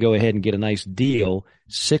you want to go ahead and get a nice deal,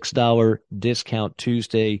 $6 Discount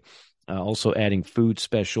Tuesday, also adding food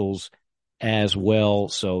specials as well.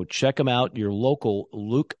 So check them out, your local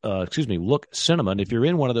Look Cinema. And if you're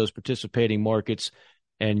in one of those participating markets,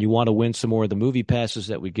 and you want to win some more of the movie passes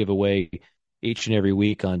that we give away each and every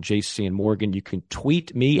week on JC and Morgan, you can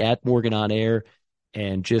tweet me at Morgan on Air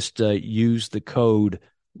and just use the code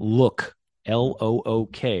LOOK,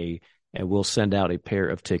 LOOK, and we'll send out a pair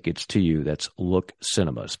of tickets to you. That's Look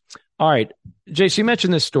Cinemas. All right, JC, you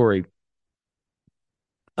mentioned this story.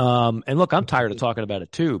 And look, I'm tired of talking about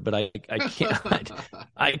it too, but I can't.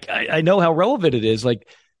 I know how relevant it is. Like,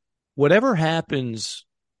 whatever happens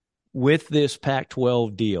with this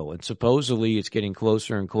Pac-12 deal, and supposedly it's getting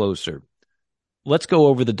closer and closer, let's go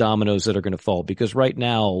over the dominoes that are going to fall, because right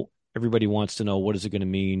now everybody wants to know, what is it going to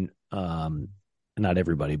mean? Not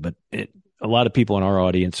everybody, but a lot of people in our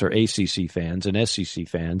audience are ACC fans and SEC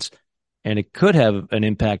fans, and it could have an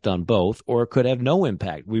impact on both, or it could have no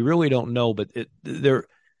impact. We really don't know, but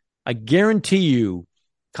I guarantee you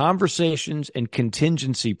conversations and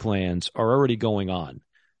contingency plans are already going on.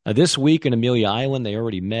 This week in Amelia Island, they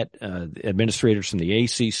already met administrators from the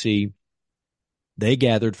ACC. They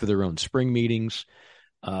gathered for their own spring meetings,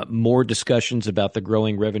 more discussions about the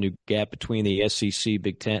growing revenue gap between the SEC,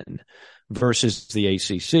 Big Ten versus the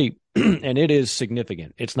ACC. And it is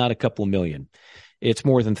significant. It's not a couple million. It's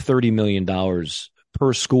more than $30 million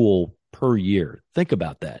per school per year. Think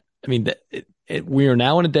about that. I mean, we are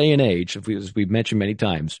now in a day and age, as we've mentioned many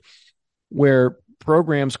times, where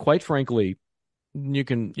programs, quite frankly, you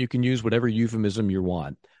can use whatever euphemism you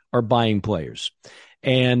want, are buying players.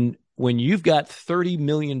 And when you've got $30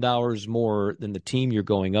 million more than the team you're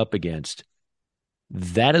going up against,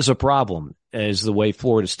 that is a problem, as the way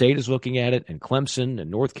Florida State is looking at it, and Clemson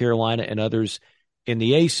and North Carolina and others in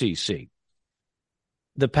the ACC.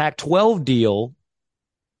 The Pac-12 deal,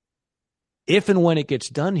 if and when it gets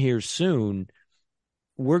done here soon,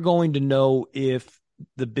 we're going to know if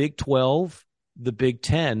the Big 12, the Big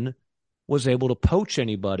 10, was able to poach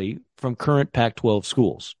anybody from current Pac-12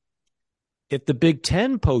 schools. If the Big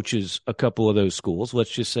 10 poaches a couple of those schools,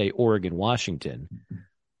 let's just say Oregon, Washington,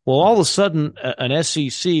 well, all of a sudden, an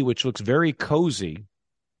SEC, which looks very cozy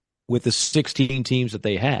with the 16 teams that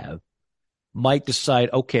they have, might decide,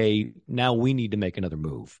 okay, now we need to make another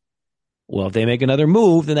move. Well, if they make another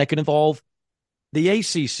move, then that could involve the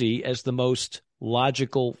ACC as the most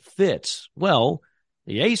logical fits. Well,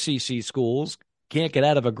 the ACC schools can't get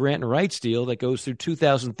out of a grant and rights deal that goes through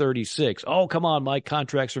 2036. Oh, come on, Mike,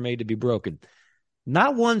 contracts are made to be broken.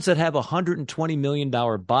 Not ones that have a $120 million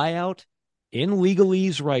buyout in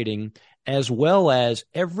legalese writing, as well as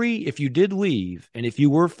if you did leave, and if you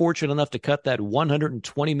were fortunate enough to cut that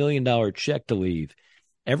 $120 million check to leave,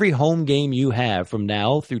 every home game you have from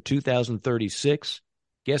now through 2036,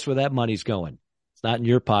 guess where that money's going? It's not in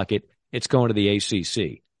your pocket. It's going to the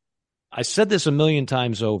ACC. I said this a million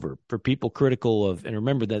times over for people critical of, and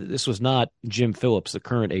remember that this was not Jim Phillips, the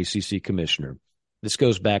current ACC commissioner. This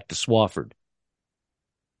goes back to Swofford.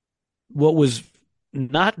 What was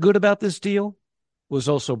not good about this deal was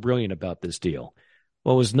also brilliant about this deal.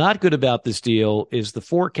 What was not good about this deal is the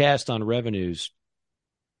forecast on revenues.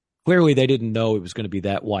 Clearly, they didn't know it was going to be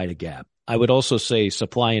that wide a gap. I would also say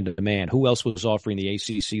supply and demand. Who else was offering the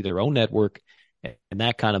ACC their own network and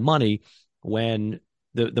that kind of money when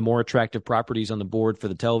the more attractive properties on the board for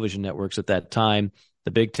the television networks at that time,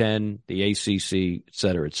 the Big Ten, the ACC, et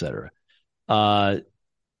cetera, et cetera.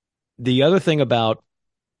 The other thing about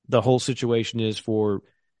the whole situation is for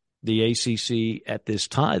the ACC at this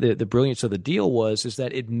time, the brilliance of the deal is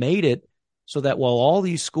that it made it so that while all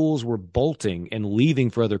these schools were bolting and leaving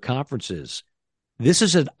for other conferences, this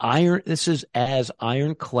is as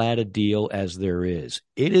ironclad a deal as there is.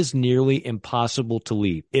 It is nearly impossible to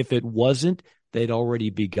leave. If it wasn't, they'd already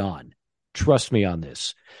be gone. Trust me on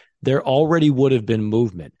this. There already would have been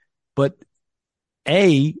movement. But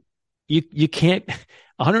you can't,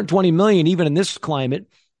 $120 million, even in this climate,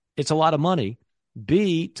 it's a lot of money.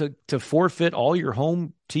 B, to forfeit all your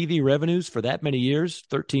home TV revenues for that many years,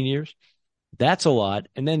 13 years. That's a lot.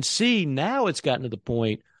 And then C, now it's gotten to the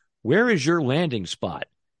point, where is your landing spot?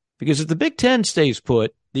 Because if the Big Ten stays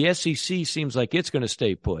put, the SEC seems like it's going to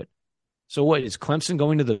stay put. So what, is Clemson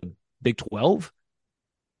going to the Big 12?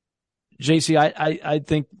 JC, I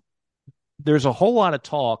think there's a whole lot of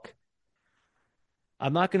talk.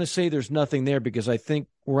 I'm not going to say there's nothing there because I think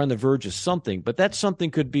we're on the verge of something, but that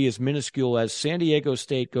something could be as minuscule as San Diego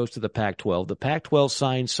State goes to the Pac-12. The Pac-12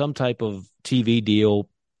 signs some type of TV deal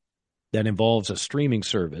that involves a streaming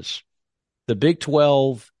service. The Big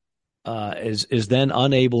 12 is then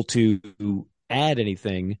unable to add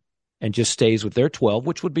anything and just stays with their 12,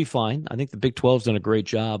 which would be fine. I think the Big 12's done a great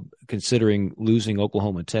job considering losing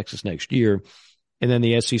Oklahoma and Texas next year. And then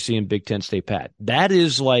the SEC and Big Ten stay pat.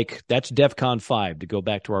 That's DEFCON 5, to go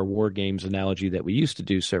back to our war games analogy that we used to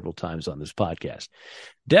do several times on this podcast.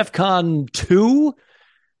 DEFCON 2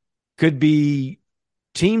 could be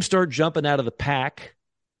teams start jumping out of the Pac,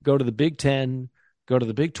 go to the Big Ten, go to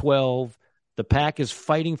the Big 12. The Pac is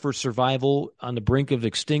fighting for survival on the brink of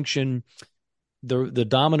extinction. The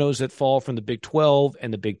dominoes that fall from the Big 12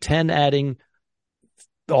 and the Big Ten adding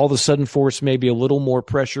all of a sudden force maybe a little more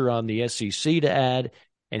pressure on the SEC to add.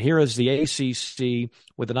 And here is the ACC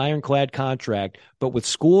with an ironclad contract, but with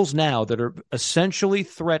schools now that are essentially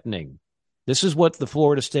threatening. This is what the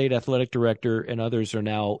Florida State athletic director and others are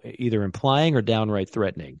now either implying or downright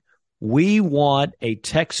threatening. We want a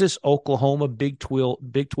Texas-Oklahoma Big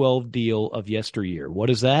 12 deal of yesteryear. What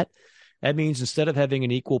is that? That means instead of having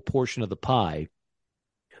an equal portion of the pie,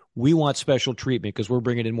 we want special treatment because we're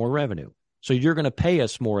bringing in more revenue. So you're going to pay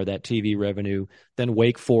us more of that TV revenue than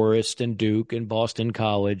Wake Forest and Duke and Boston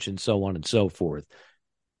College and so on and so forth.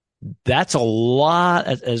 That's a lot,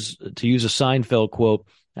 as to use a Seinfeld quote,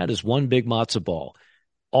 that is one big matzo ball.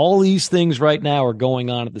 All these things right now are going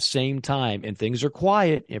on at the same time, and things are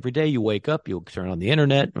quiet. Every day you wake up, you'll turn on the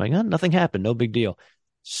internet, like, oh, nothing happened, no big deal.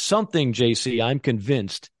 Something, JC, I'm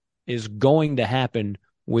convinced, is going to happen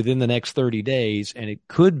within the next 30 days, and it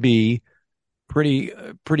could be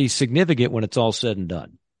pretty significant when it's all said and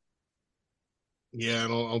done. Yeah,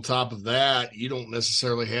 and on top of that, you don't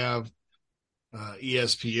necessarily have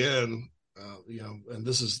ESPN, and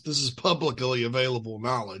this is publicly available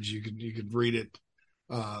knowledge. You could read it.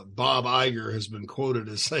 Bob Iger has been quoted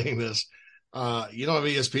as saying this. You don't have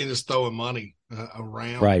ESPN just throwing money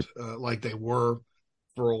around, right, like they were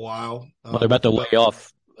for a while. Well, they're about to lay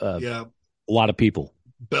off a lot of people.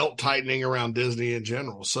 Belt tightening around Disney in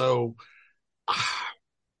general. So,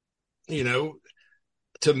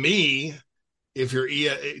 to me,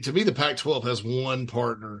 the Pac-12 has one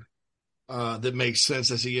partner that makes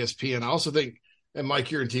sense as ESPN. I also think, and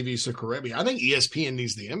Mike, you're in TV, so correct me, I think ESPN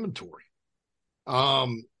needs the inventory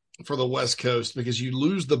for the West Coast, because you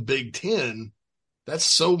lose the Big Ten. That's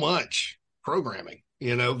so much programming.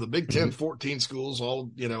 The Big Ten, 14 schools,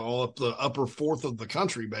 all up the upper fourth of the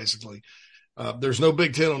country, basically. There's no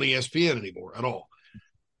Big Ten on ESPN anymore at all.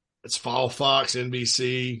 It's Fox,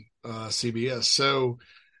 NBC, CBS. So,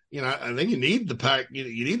 I think you need the Pac.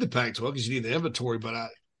 You need the Pac-12 because you need the inventory. But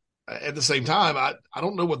at the same time, I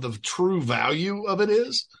don't know what the true value of it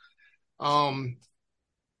is. And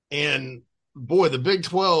boy, the Big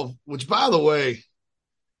 12, which, by the way,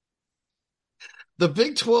 the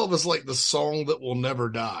Big 12 is like the song that will never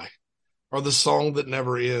die, or the song that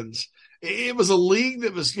never ends. It was a league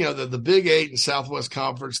that was, the Big Eight and Southwest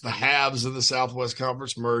Conference, the halves of the Southwest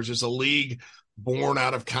Conference merged. It's a league born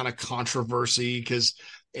out of kind of controversy because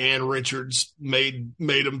Ann Richards made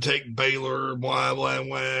them take Baylor, blah, blah,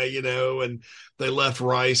 blah, and they left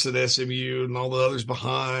Rice and SMU and all the others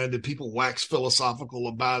behind, and people waxed philosophical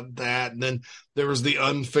about that. And then there was the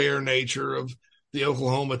unfair nature of the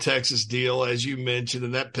Oklahoma-Texas deal, as you mentioned,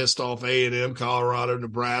 and that pissed off A&M, Colorado,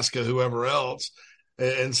 Nebraska, whoever else.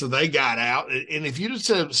 And so they got out. And if you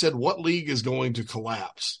just said what league is going to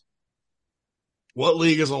collapse, what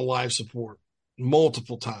league is on life support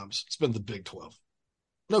multiple times, it's been the Big 12.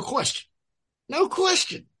 No question. No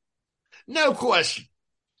question. No question.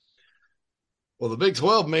 Well, the Big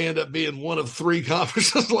 12 may end up being one of three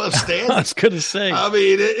conferences left standing. I was going to say. I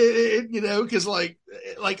mean, because like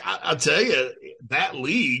I tell you, that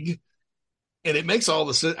league, and it makes all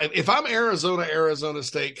the sense. If I'm Arizona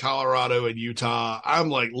State, Colorado, and Utah, I'm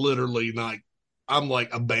like literally I'm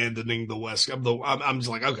like abandoning the West. I'm just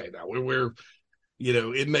like, okay, now we're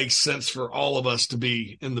it makes sense for all of us to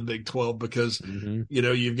be in the Big 12 because,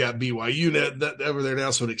 you've got BYU that over there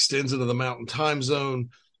now, so it extends into the Mountain Time Zone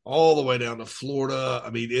all the way down to Florida.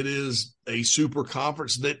 I mean, it is a super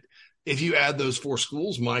conference that if you add those 4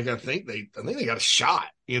 schools, Mike, I think they got a shot,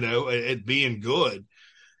 at being good.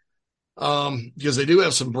 Because they do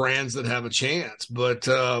have some brands that have a chance, but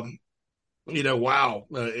wow,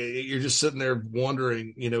 you're just sitting there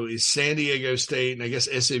wondering, is San Diego State, and I guess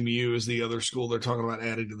SMU is the other school they're talking about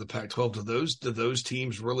adding to the Pac-12. Do those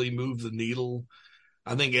teams really move the needle?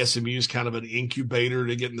 I think SMU is kind of an incubator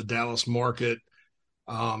to get in the Dallas market.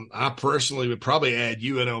 I personally would probably add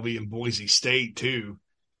UNLV and Boise State too,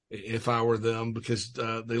 if I were them, because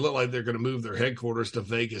they look like they're going to move their headquarters to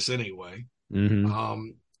Vegas anyway. Mm-hmm.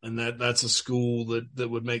 And that's a school that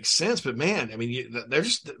would make sense. But man, I mean,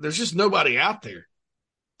 there's just nobody out there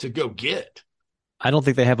to go get. I don't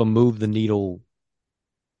think they have a move the needle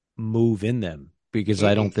move in them, because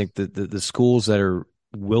I don't think that the schools that are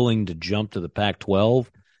willing to jump to the Pac-12,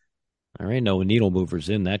 there ain't no needle movers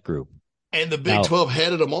in that group. And the Big 12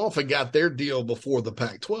 headed them off and got their deal before the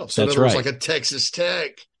Pac-12. So that's there was right. like a Texas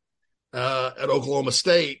Tech at Oklahoma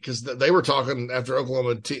State, because they were talking after Oklahoma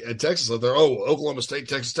and Texas. They're, Oklahoma State,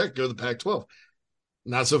 Texas Tech, go to the Pac-12.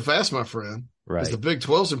 Not so fast, my friend. Right. Because the Big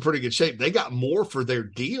 12's in pretty good shape. They got more for their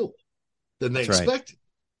deal than they expected.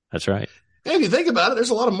 That's right. And if you think about it, there's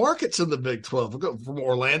a lot of markets in the Big 12. We'll go from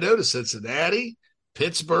Orlando to Cincinnati,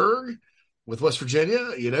 Pittsburgh, with West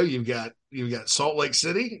Virginia. You've got Salt Lake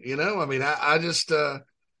City. I mean, I just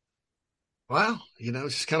wow,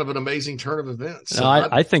 it's just kind of an amazing turn of events. So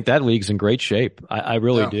I think that league's in great shape. I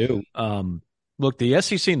really do. Look, the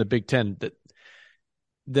SEC and the Big Ten,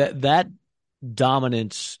 that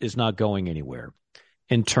dominance is not going anywhere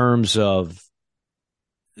in terms of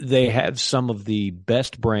they have some of the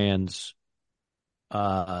best brands.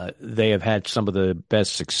 They have had some of the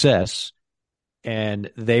best success,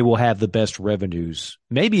 and they will have the best revenues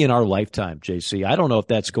maybe in our lifetime, JC. I don't know if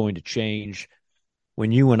that's going to change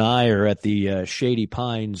when you and I are at the Shady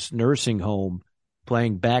Pines nursing home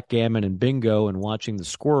playing backgammon and bingo and watching the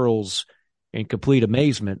squirrels in complete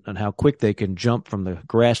amazement on how quick they can jump from the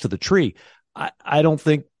grass to the tree. I don't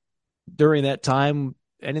think during that time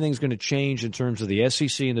anything's going to change in terms of the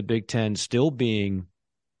SEC and the Big Ten still being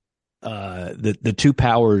the two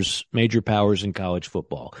major powers in college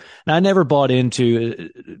football. And I never bought into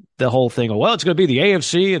the whole thing. Well, it's going to be the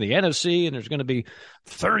AFC and the NFC, and there's going to be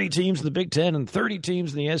 30 teams in the Big Ten and 30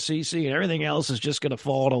 teams in the SEC, and everything else is just going to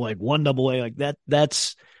fall to like 1AA like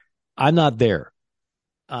that. I'm not there.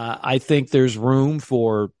 I think there's room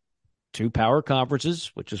for 2 power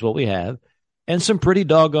conferences, which is what we have, and some pretty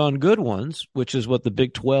doggone good ones, which is what the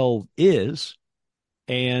Big 12 is.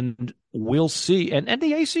 And we'll see. And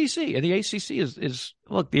the ACC. And the ACC is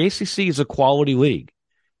look, the ACC is a quality league.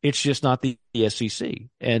 It's just not the SEC.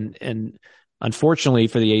 And unfortunately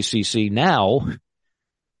for the ACC now,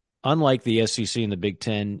 unlike the SEC and the Big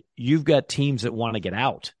Ten, you've got teams that want to get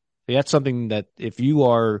out. That's something that if you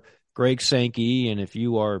are Greg Sankey and if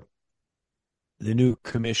you are the new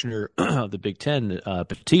commissioner of the Big Ten,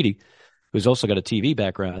 Petiti, who's also got a TV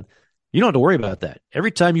background, you don't have to worry about that.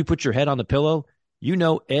 Every time you put your head on the pillow,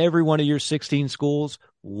 every one of your 16 schools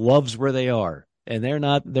loves where they are, and they're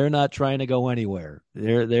not trying to go anywhere.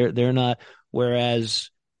 They're not.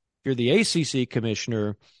 Whereas if you're the ACC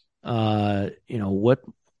commissioner, why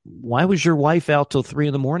was your wife out till 3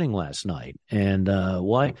 a.m. last night? And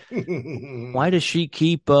why does she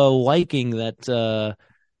keep liking that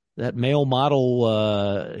male model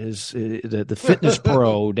the fitness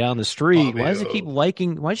pro down the street? Why does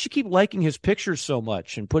she keep liking his pictures so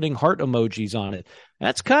much and putting heart emojis on it?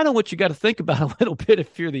 That's kind of what you got to think about a little bit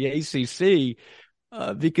if you're the ACC,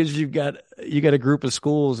 because you got a group of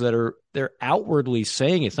schools that they're outwardly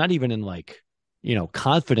saying it's not even in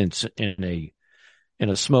confidence in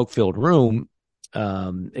a smoke-filled room.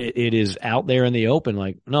 It is out there in the open.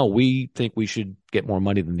 Like, no, we think we should get more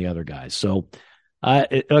money than the other guys. So.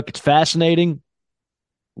 Look, it's fascinating.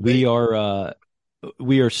 We are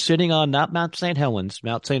sitting on not Mount St. Helens.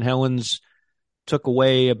 Mount St. Helens took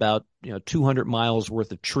away about 200 miles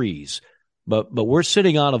worth of trees, but we're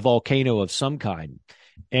sitting on a volcano of some kind,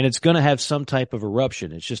 and it's going to have some type of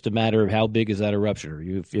eruption. It's just a matter of how big is that eruption. Or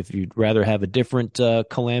if you'd rather have a different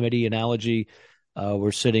calamity analogy,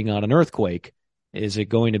 we're sitting on an earthquake. Is it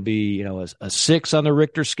going to be a 6 on the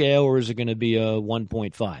Richter scale, or is it going to be a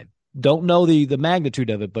 1.5? Don't know the magnitude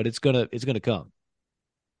of it, but it's gonna come.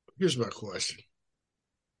 Here's my question: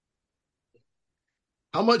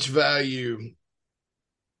 how much value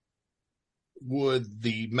would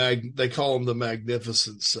they call them the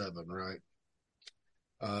Magnificent Seven, right?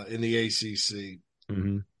 In the ACC,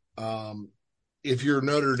 if you're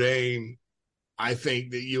Notre Dame, I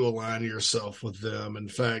think that you align yourself with them. In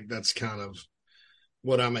fact, that's kind of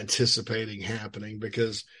what I'm anticipating happening,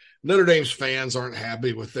 because Notre Dame's fans aren't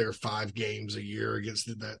happy with their 5 games a year against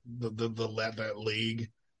that league.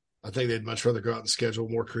 I think they'd much rather go out and schedule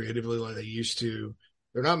more creatively like they used to.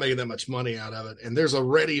 They're not making that much money out of it, and there's a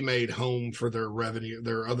ready-made home for their revenue,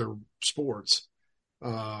 their other sports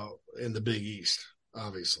in the Big East,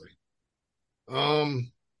 obviously. So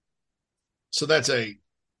that's 8.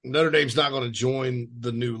 Notre Dame's not going to join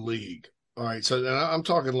the new league. All right, so I'm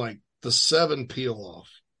talking like the 7 peel off.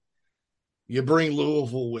 You bring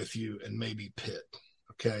Louisville with you and maybe Pitt.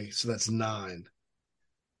 Okay, so that's 9.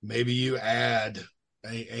 Maybe you add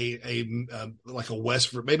like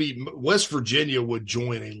a maybe West Virginia would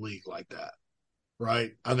join a league like that,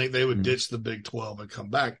 right? I think they would ditch the Big 12 and come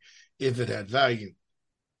back if it had value.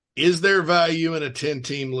 Is there value in a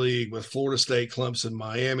 10-team league with Florida State, Clemson,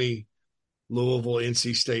 Miami, Louisville,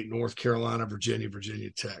 NC State, North Carolina, Virginia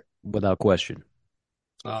Tech? Without question.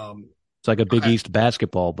 It's like a Big East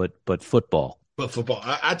basketball, but football. But football.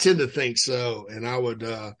 I tend to think so, and I would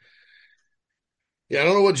I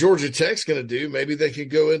don't know what Georgia Tech's going to do. Maybe they could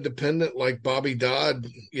go independent like Bobby Dodd,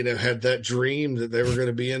 had that dream that they were going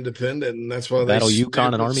to be independent, and that's why they battle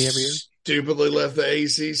UConn and Army every year. Stupidly left the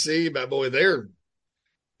ACC. But boy,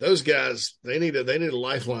 those guys, they need a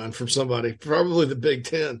lifeline from somebody, probably the Big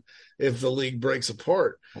Ten, if the league breaks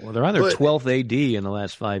apart. Well, they're on their 12th AD in the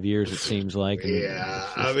last 5 years, it seems like. Yeah,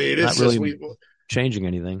 it's not really changing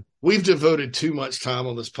anything. We've devoted too much time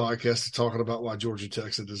on this podcast to talking about why Georgia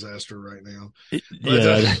Tech's a disaster right now.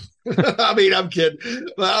 But, I'm kidding.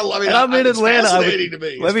 I'm in Atlanta.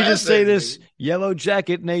 Let me just say this: Yellow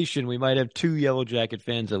Jacket Nation. We might have 2 Yellow Jacket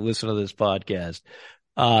fans that listen to this podcast.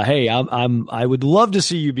 Hey, I would love to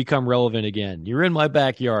see you become relevant again. You're in my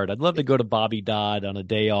backyard. I'd love to go to Bobby Dodd on a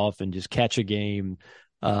day off and just catch a game.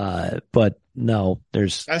 But no,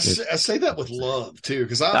 I say that with love too,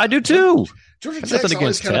 because I do too. Georgia Tech's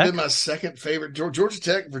always kind of been my second favorite. Georgia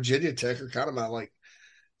Tech, Virginia Tech are kind of my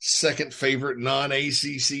second favorite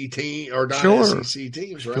non-ACC team or non-SEC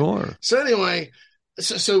teams, right? Sure. So anyway,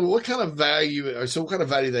 so what kind of value? So what kind of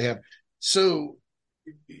value they have? So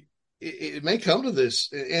it may come to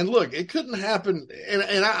this, and look, it couldn't happen.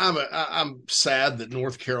 And I'm sad that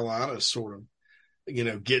North Carolina is sort of,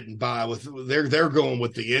 getting by with they're going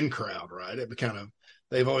with the in crowd, right?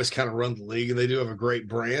 They've always kind of run the league, and they do have a great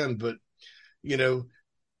brand, but one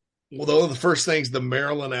of the first things the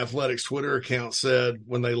Maryland Athletics Twitter account said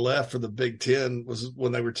when they left for the Big Ten was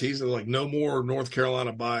when they were teasing, like, no more North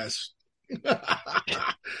Carolina bias.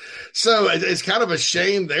 So it's kind of a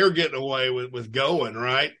shame they're getting away with going,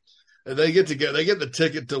 right? They get to go. They get the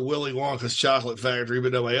ticket to Willy Wonka's chocolate factory,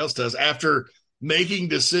 but nobody else does, after making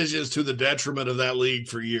decisions to the detriment of that league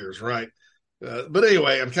for years, right? But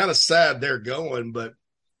anyway, I'm kind of sad they're going, but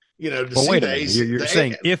wait a minute. You're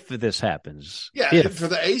saying if this happens, for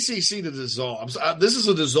the ACC to dissolve. This is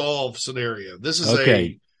a dissolve scenario. This is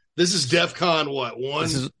this is DEFCON what 1?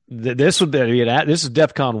 This is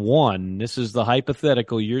DEFCON 1. This is the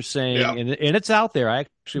hypothetical you're saying, and it's out there.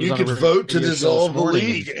 You could vote to dissolve the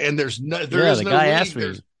league, and there's no guy league. Asked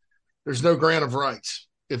me. There's no grant of rights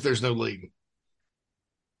if there's no league.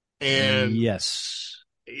 And yes,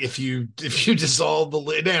 if you dissolve the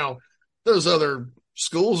league, now those other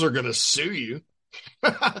schools are going to sue you,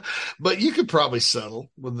 but you could probably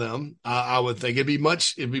settle with them. I would think it'd be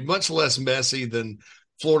much less messy than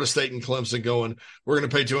Florida State and Clemson going, we're going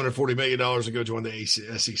to pay $240 million to go join the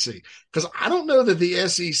SEC. Because I don't know that the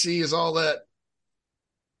SEC is all that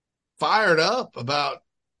fired up about,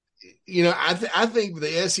 I think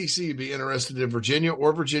the SEC would be interested in Virginia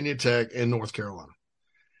or Virginia Tech and North Carolina.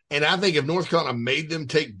 And I think if North Carolina made them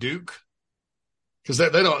take Duke, because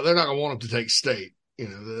they're not going to want them to take State.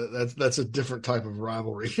 That's a different type of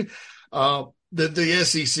rivalry. The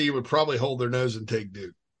SEC would probably hold their nose and take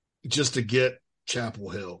Duke just to get Chapel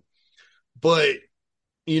Hill. But,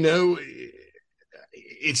 it's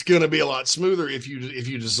going to be a lot smoother if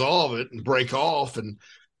you dissolve it and break off and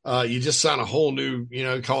you just sign a whole new,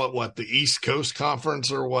 call it what, the East Coast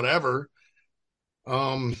Conference or whatever.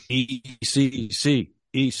 ECC,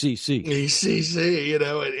 and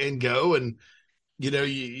go and,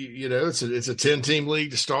 it's a 10-team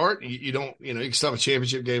league to start. You don't, you can still have a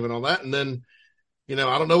championship game and all that. And then, I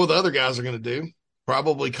don't know what the other guys are going to do.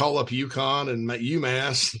 Probably call up UConn and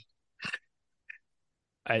UMass.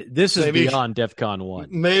 This is beyond DEFCON 1.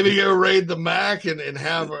 Maybe go raid the MAC and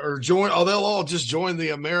have, or join, they'll all just join the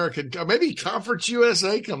American, or maybe Conference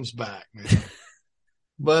USA comes back, man.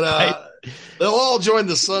 But they'll all join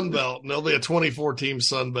the Sun Belt, and there'll be a 24-team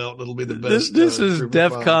Sun Belt. It'll be the best. This is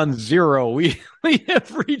DEFCON 0. We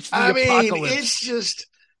have reached the apocalypse. It's just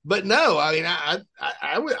But no, I mean,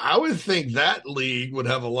 I would think that league would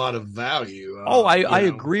have a lot of value. I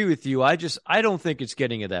agree with you. I don't think it's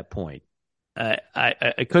getting to that point.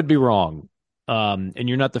 I could be wrong. And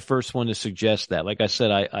you're not the first one to suggest that. Like I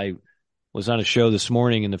said, I was on a show this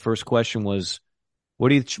morning, and the first question was, what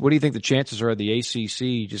do you think the chances are the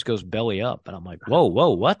ACC just goes belly up? And I'm like, whoa,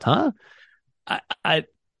 what, huh? I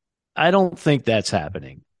don't think that's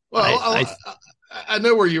happening. Well, I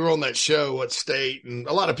know where you were on that show, what state, and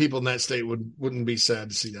a lot of people in that state wouldn't be sad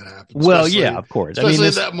to see that happen. Well, yeah, of course. Especially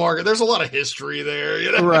in that market, there's a lot of history there.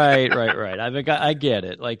 You know? Right. I mean, I get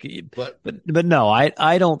it. Like, but no,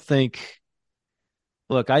 I don't think.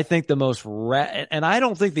 Look, I think the most and I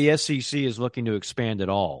don't think the SEC is looking to expand at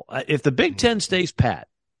all. If the Big Ten stays pat,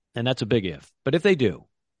 and that's a big if, but if they do,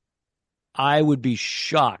 I would be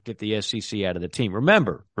shocked if the SEC added a team.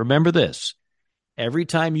 Remember this: every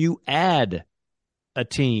time you add a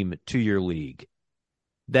team to your league,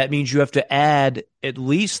 that means you have to add at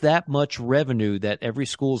least that much revenue that every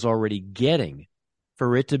school's already getting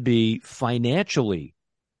for it to be financially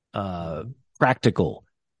practical.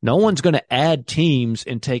 No one's going to add teams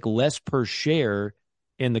and take less per share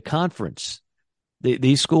in the conference.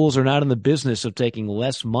 These schools are not in the business of taking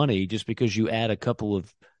less money just because you add a couple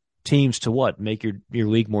of teams to make your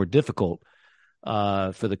league more difficult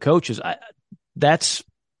for the coaches. That's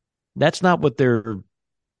not what they're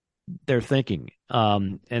thinking.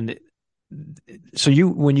 And so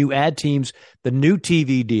when you add teams, the new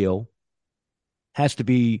TV deal has to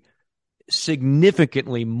be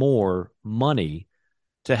significantly more money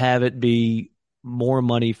to have it be more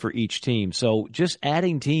money for each team. So just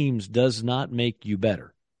adding teams does not make you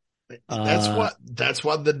better. That's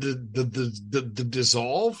why the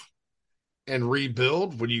dissolve and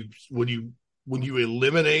rebuild, when you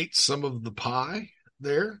eliminate some of the pie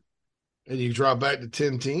there and you drop back to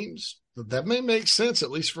 10 teams, that may make sense,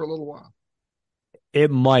 at least for a little while.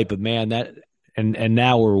 It might, but man, that and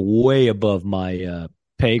now we're way above my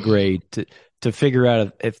pay grade to figure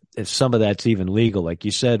out if some of that's even legal. Like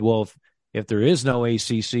you said, well, if there is no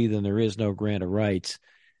ACC, then there is no grant of rights.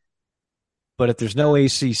 But if there's no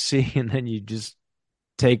ACC and then you just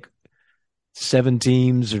take 7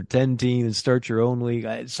 teams or 10 teams and start your own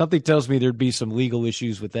league, something tells me there'd be some legal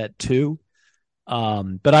issues with that too.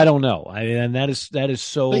 But I don't know. And that is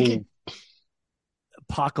so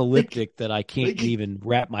apocalyptic that I can't even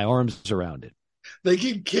wrap my arms around it. They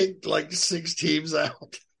can kick like 6 teams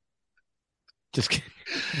out. Just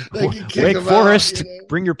Wake Forest,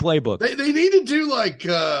 bring your playbook. They need to do like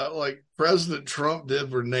President Trump did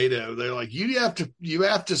for NATO. They're like, you have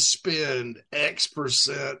to spend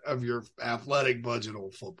X% of your athletic budget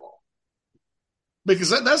on football, because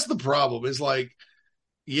that's the problem. Is like,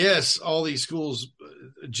 yes, all these schools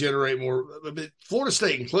generate more, but Florida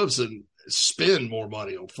State and Clemson spend more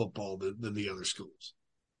money on football than the other schools.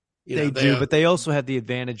 They do, but they also have the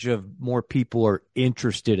advantage of more people are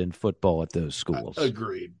interested in football at those schools.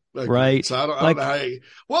 Agreed. Right? So I don't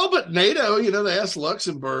know but NATO, they asked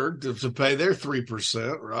Luxembourg to pay their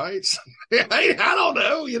 3%, right? So, I don't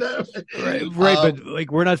know, Right, but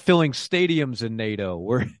like we're not filling stadiums in NATO.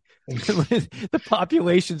 We're the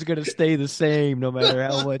population's going to stay the same no matter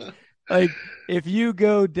how much. Like if you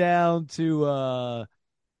go down to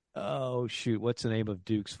what's the name of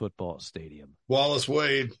Duke's football stadium? Wallace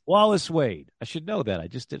Wade. I should know that. I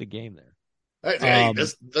just did a game there. Hey,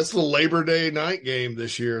 that's the Labor Day night game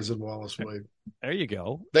this year is in Wallace Wade. There you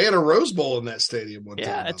go. They had a Rose Bowl in that stadium one time.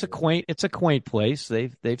 Yeah, it's a quaint place.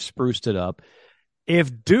 They've spruced it up.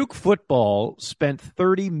 If Duke football spent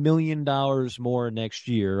 $30 million more next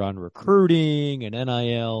year on recruiting and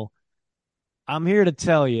NIL, I'm here to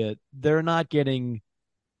tell you they're not getting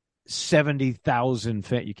 70,000.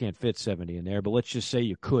 You can't fit 70 in there, but let's just say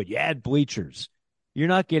you could. You add bleachers. You're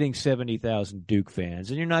not getting 70,000 Duke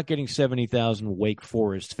fans, and you're not getting 70,000 Wake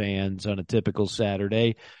Forest fans on a typical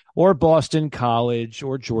Saturday, or Boston College,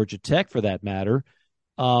 or Georgia Tech for that matter.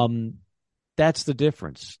 That's the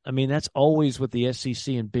difference. I mean, that's always what the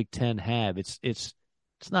SEC and Big Ten have. It's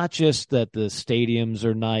not just that the stadiums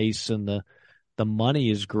are nice and the money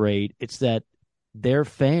is great. It's that their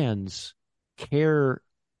fans care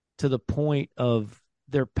to the point of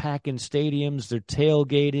they're packing stadiums, they're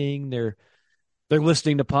tailgating, they're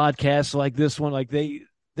listening to podcasts like this one. Like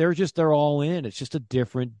they're all in. It's just a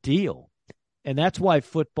different deal. And that's why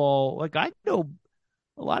football, like I know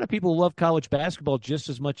a lot of people love college basketball just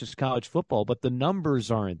as much as college football, but the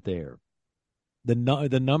numbers aren't there. The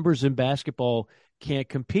numbers in basketball can't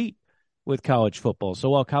compete with college football. So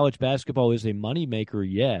while college basketball is a moneymaker,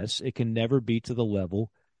 yes, it can never be to the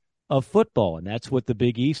level of football. And that's what the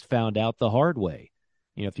Big East found out the hard way.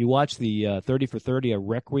 If you watch the 30 for 30, a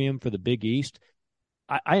requiem for the Big East,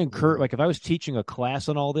 I encourage, like if I was teaching a class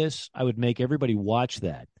on all this, I would make everybody watch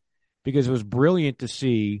that because it was brilliant to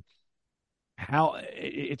see how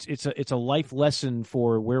it's a life lesson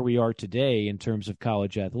for where we are today in terms of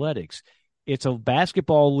college athletics. It's a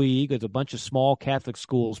basketball league. It's a bunch of small Catholic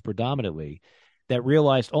schools predominantly that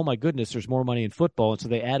realized, oh my goodness, there's more money in football. And so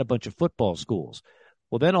they add a bunch of football schools.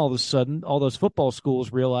 Well, then all of a sudden, all those football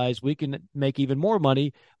schools realize we can make even more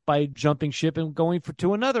money by jumping ship and going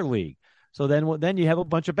to another league. So then you have a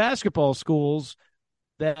bunch of basketball schools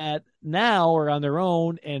that now are on their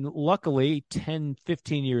own. And luckily, 10,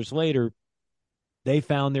 15 years later, they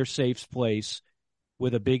found their safe place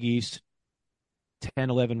with a Big East 10,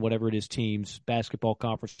 11, whatever it is, teams, basketball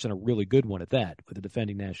conference, and a really good one at that with the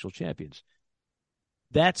defending national champions.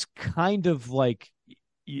 That's kind of like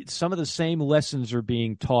some of the same lessons are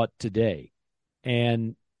being taught today.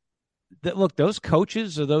 And look, those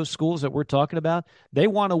coaches of those schools that we're talking about, they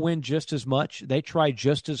want to win just as much. They try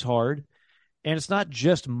just as hard. And it's not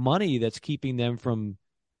just money that's keeping them from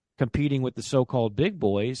competing with the so-called big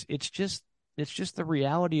boys. It's just the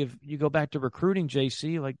reality of, you go back to recruiting,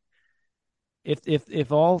 JC, like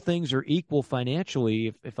if all things are equal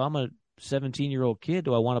financially, if I'm a 17-year-old kid,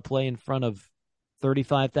 do I want to play in front of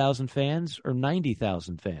 35,000 fans or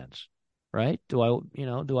 90,000 fans, right? Do I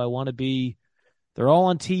want to be, they're all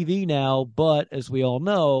on TV now, but as we all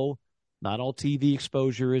know, not all TV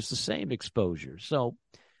exposure is the same exposure. So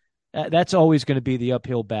that's always going to be the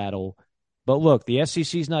uphill battle. But look, the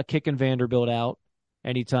SEC's not kicking Vanderbilt out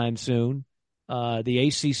anytime soon. The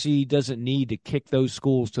ACC doesn't need to kick those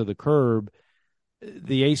schools to the curb.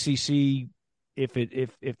 The ACC,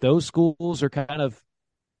 if those schools are kind of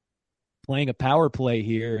playing a power play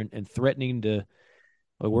here and threatening to,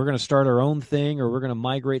 we're going to start our own thing or we're going to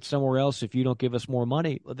migrate somewhere else if you don't give us more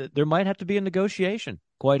money, there might have to be a negotiation,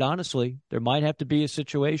 quite honestly. There might have to be a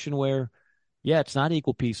situation where, it's not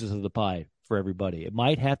equal pieces of the pie for everybody. It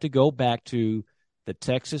might have to go back to the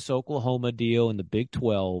Texas-Oklahoma deal in the Big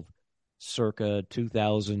 12 circa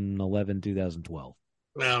 2011, 2012.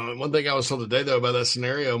 Now, one thing I was told today, though, about that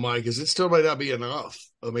scenario, Mike, is it still might not be enough.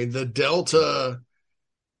 I mean, the delta,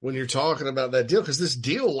 when you're talking about that deal, because this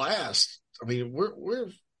deal lasts, I mean, we're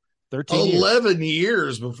 11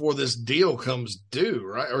 years before this deal comes due,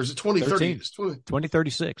 right? Or is it 2030?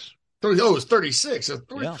 2036. It's 36. So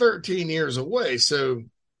 13 years away. So,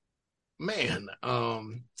 man,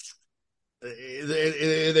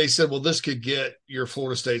 they said, well, this could get your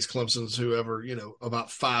Florida States, Clemson's, whoever, about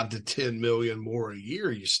 5 to 10 million more a year.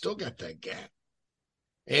 You still got that gap.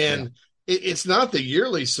 And it's not the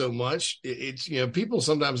yearly so much. It's, people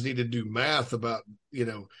sometimes need to do math about,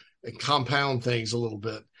 and compound things a little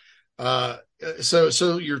bit.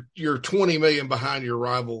 So you're 20 million behind your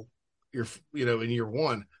rival, in year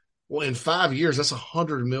one. Well, in 5 years, that's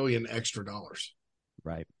 $100 million extra dollars.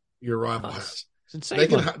 Right. Your rival has. It's insane.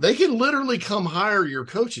 They can literally come hire your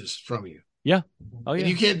coaches from you. Yeah. Oh, yeah. And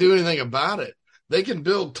you can't do anything about it. They can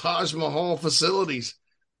build Taj Mahal facilities.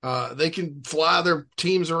 They can fly their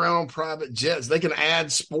teams around on private jets. They can add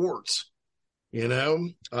sports. They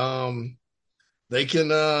can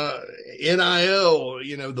NIL.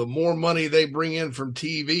 The more money they bring in from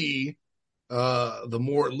TV, the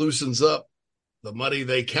more it loosens up the money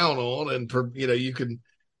they count on, and you can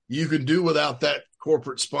do without that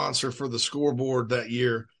corporate sponsor for the scoreboard that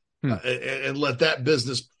year, and let that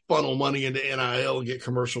business funnel money into NIL and get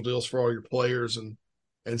commercial deals for all your players and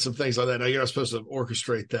some things like that. Now, you're not supposed to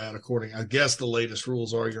orchestrate that according, I guess the latest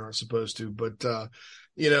rules are you're not supposed to, but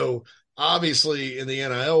obviously in the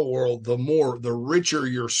NIL world, the richer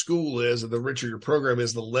your school is and the richer your program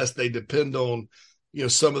is, the less they depend on,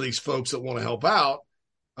 some of these folks that want to help out.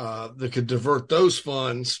 That could divert those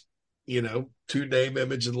funds, to name,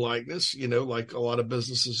 image, and likeness, like a lot of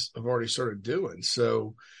businesses have already started doing.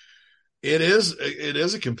 So it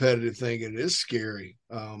is a competitive thing. And it is scary,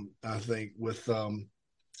 I think, with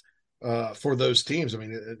for those teams. I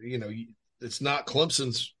mean, it's not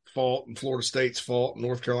Clemson's fault and Florida State's fault and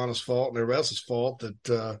North Carolina's fault and everybody else's fault that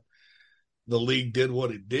the league did what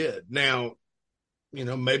it did. Now,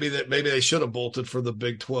 maybe they should have bolted for the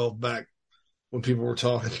Big 12 back when people were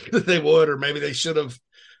talking that they would, or maybe they should have,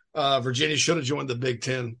 Virginia should have joined the Big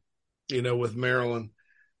 10, with Maryland.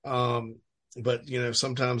 But,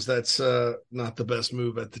 sometimes that's not the best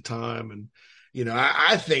move at the time. And,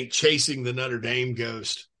 I think chasing the Notre Dame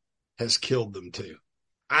ghost has killed them too.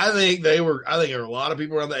 I think there are a lot of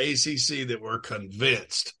people around the ACC that were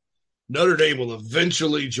convinced Notre Dame will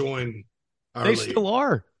eventually join our league. They still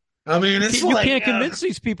are. I mean, you can't convince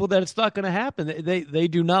these people that it's not going to happen. They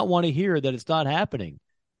do not want to hear that it's not happening.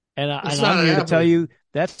 And I'm here to tell you,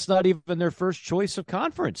 that's not even their first choice of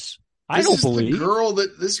conference. I don't believe.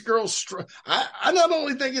 This girl, I not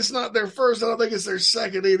only think it's not their first, I don't think it's their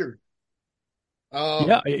second either.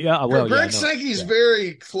 Well, Greg Sankey's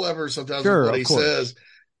very clever sometimes with what he says.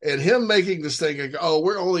 And him making this thing, like,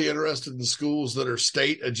 we're only interested in schools that are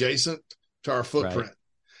state adjacent to our footprint. Right.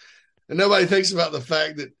 And nobody thinks about the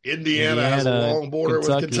fact that Indiana has a long border with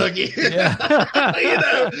Kentucky. Yeah.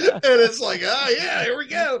 And it's like, here we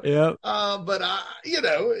go. Yep. But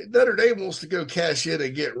Notre Dame wants to go cash in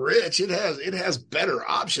and get rich. It has better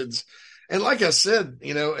options. And like I said,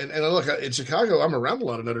 and look, in Chicago, I'm around a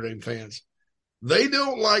lot of Notre Dame fans. They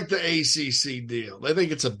don't like the ACC deal. They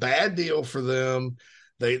think it's a bad deal for them.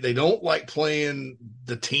 They don't like playing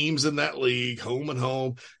the teams in that league, home and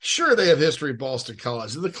home. Sure, they have history at Boston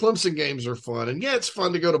College. The Clemson games are fun. And, it's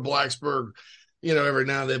fun to go to Blacksburg, every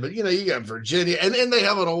now and then. But, you got Virginia. And they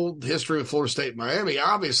have an old history with Florida State and Miami,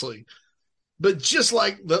 obviously. But just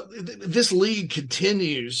like this league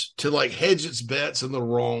continues to, hedge its bets in the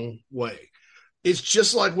wrong way. It's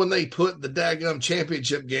just like when they put the daggum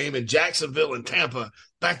championship game in Jacksonville and Tampa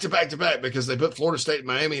back to back because they put Florida State and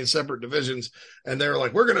Miami in separate divisions. And they're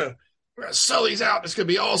like, we're going to sell these out. It's going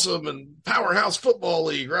to be awesome. And Powerhouse Football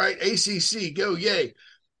League, right? ACC, go, yay.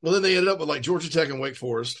 Well, then they ended up with Georgia Tech and Wake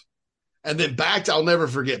Forest. And then I'll never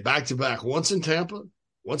forget, back to back, once in Tampa,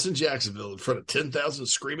 once in Jacksonville in front of 10,000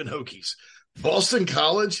 screaming Hokies. Boston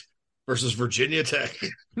College versus Virginia Tech.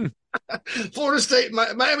 Florida State,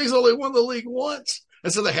 Miami's only won the league once.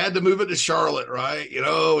 And so they had to move it to Charlotte, right? We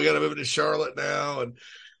got to move it to Charlotte now. And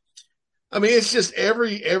I mean, it's just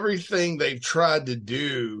everything they've tried to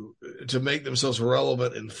do to make themselves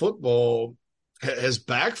relevant in football has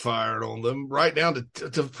backfired on them, right down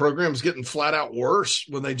to programs getting flat out worse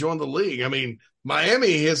when they joined the league. I mean,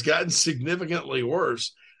 Miami has gotten significantly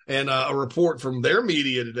worse. And a report from their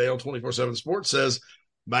media today on 24/7 Sports says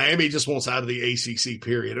Miami just wants out of the ACC,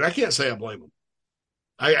 period. And I can't say I blame them.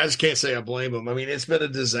 I just can't say I blame them. I mean, it's been a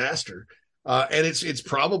disaster. And it's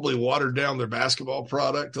probably watered down their basketball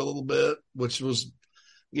product a little bit, which was,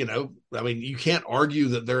 you can't argue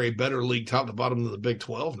that they're a better league top to bottom than the Big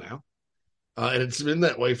 12 now. And it's been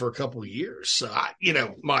that way for a couple of years. So,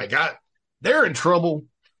 Mike, they're in trouble.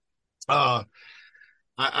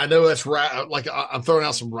 I know that's I'm throwing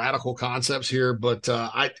out some radical concepts here, but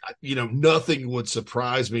nothing would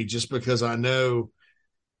surprise me just because I know,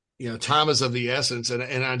 time is of the essence. And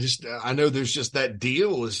I know there's just that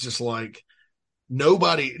deal is just like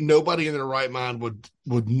nobody in their right mind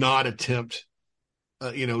would not attempt,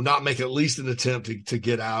 not make at least an attempt to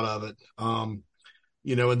get out of it, and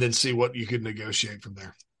then see what you could negotiate from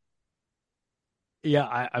there.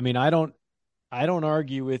 Yeah. I don't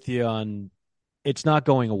argue with you on, it's not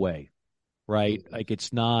going away, right? Like,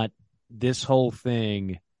 it's not this whole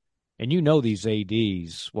thing. And these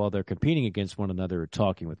ADs, while they're competing against one another, are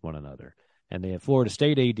talking with one another. And they have Florida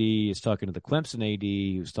State AD is talking to the Clemson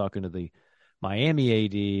AD, who's talking to the Miami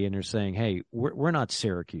AD, and they're saying, "Hey, we're not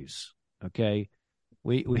Syracuse, okay?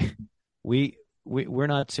 We're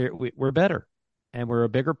not we're better, and we're a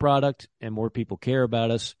bigger product, and more people care about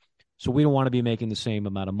us. So we don't want to be making the same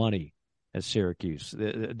amount of money as Syracuse."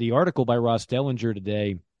 The article by Ross Dellinger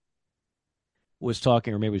today was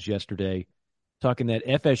talking, or maybe it was yesterday, talking that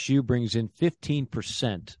FSU brings in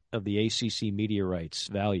 15% of the ACC media rights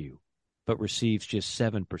value, but receives just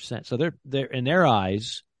 7%. So they're in their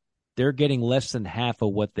eyes, they're getting less than half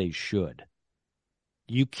of what they should.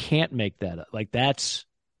 You can't make that up.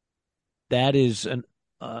 That is an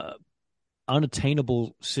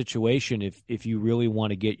unattainable situation if you really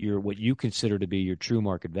want to get what you consider to be your true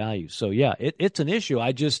market value. So yeah, it's an issue.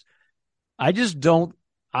 I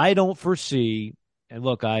don't foresee, and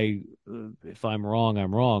look, if I'm wrong,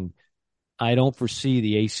 I'm wrong. I don't foresee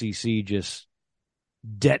the ACC just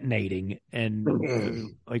detonating and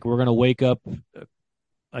we're going to wake up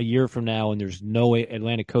a year from now and there's no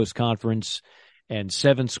Atlantic Coast Conference and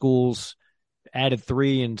 7 schools added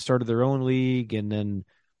 3 and started their own league, and then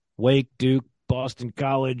Wake, Duke, Boston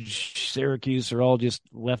College, Syracuse are all just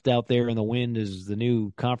left out there in the wind as the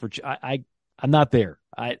new conference. I'm not there.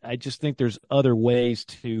 I just think there's other ways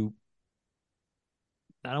to,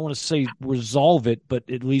 I don't want to say resolve it, but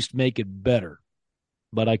at least make it better.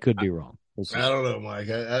 But I could be wrong. I don't know, Mike.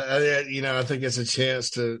 I think it's a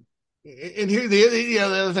chance to. And here, the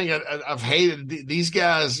other thing I've hated, these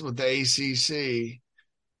guys with the ACC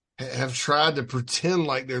have tried to pretend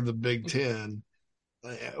like they're the Big Ten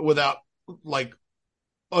without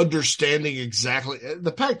understanding exactly.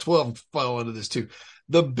 The Pac-12 fell into this too.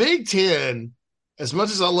 The Big Ten, as much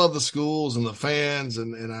as I love the schools and the fans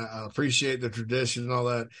and I appreciate the tradition and all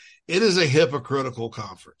that, it is a hypocritical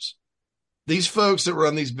conference. these folks that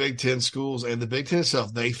run these Big Ten schools and the Big Ten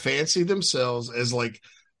itself, they fancy themselves as like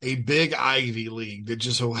a big Ivy League that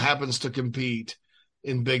just so happens to compete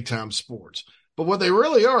in big time sports. But what they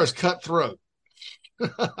really are is cutthroat.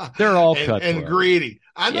 They're all cutthroat and greedy.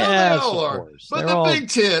 I know they all are. But the Big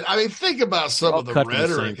Ten, I mean, think about some of the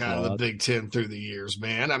rhetoric out of the Big Ten through the years,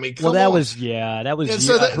 man. I mean, come on. That was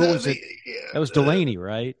Delaney,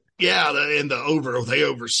 right? Yeah, they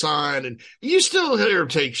oversigned, and you still hear them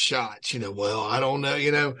take shots. Well, I don't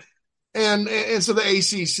know, and so the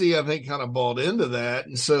ACC, I think, kind of bought into that,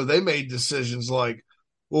 and so they made decisions like,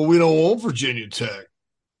 well, we don't want Virginia Tech,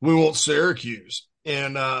 we want Syracuse,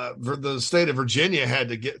 and for the state of Virginia had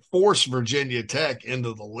to force Virginia Tech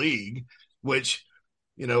into the league, which,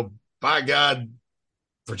 by God,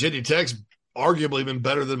 Virginia Tech's arguably been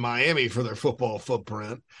better than Miami for their football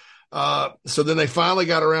footprint. So then they finally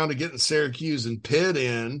got around to getting Syracuse and Pitt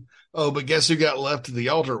in. Oh, but guess who got left to the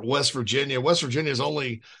altar? West Virginia. West Virginia is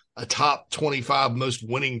only a top 25 most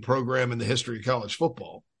winning program in the history of college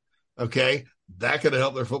football. Okay. That could have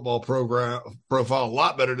helped their football profile a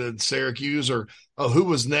lot better than Syracuse or who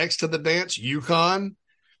was next to the dance? UConn.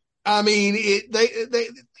 I mean,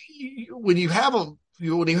 when you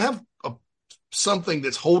have something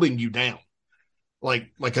that's holding you down,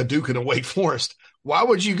 like a Duke and a Wake Forest, why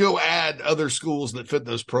would you go add other schools that fit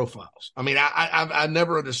those profiles? I mean, I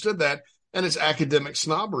never understood that. And it's academic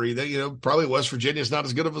snobbery that, probably West Virginia is not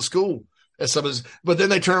as good of a school as some of, but then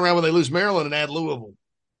they turn around when they lose Maryland and add Louisville.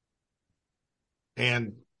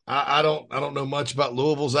 And I don't know much about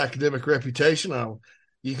Louisville's academic reputation.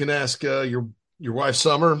 You can ask your wife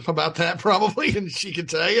Summer about that probably, and she can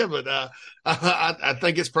tell you, but I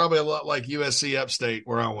think it's probably a lot like USC Upstate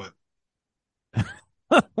where I went.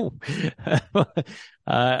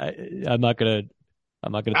 I'm not gonna touch I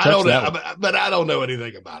don't that know, but I don't know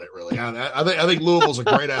anything about it really. I think Louisville's a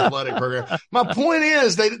great athletic program. My point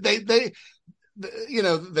is they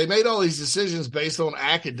made all these decisions based on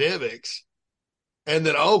academics, and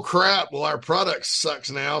then oh crap, well our product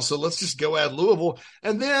sucks now, so let's just go add Louisville.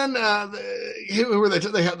 And then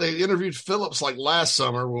they interviewed Phillips like last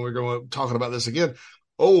summer when we were talking about this again.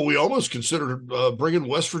 Oh, we almost considered bringing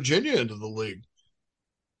West Virginia into the league.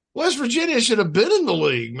 West Virginia should have been in the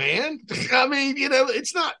league, man. I mean,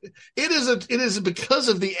 it's not. It is because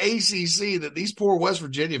of the ACC that these poor West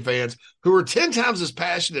Virginia fans, who are 10 times as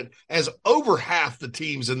passionate as over half the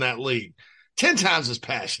teams in that league, 10 times as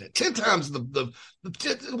passionate, 10 times the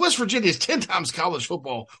West Virginia is 10 times college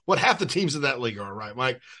football what half the teams in that league are, right,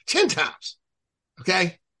 Mike? 10 times,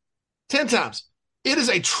 okay, 10 times. It is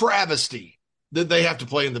a travesty that they have to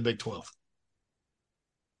play in the Big 12.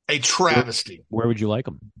 A travesty. Where would you like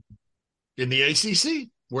them? In the ACC,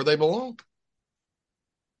 where they belong.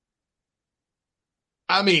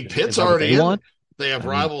 I mean, Pitt's already in. They have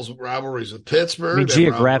rivalries with Pittsburgh. I mean,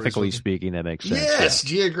 geographically speaking, that makes sense. Yes,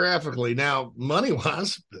 geographically. Now,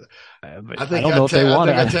 money-wise, I don't know if they want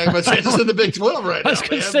to. I take my chances in the Big 12 right now. I was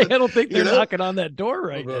going to say, I don't think they're knocking on that door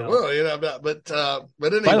right now. Well, but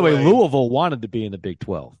anyway. By the way, Louisville wanted to be in the Big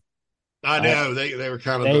 12. I know they were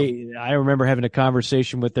kind of. I remember having a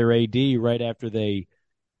conversation with their AD right after they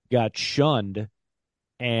got shunned,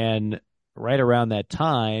 and right around that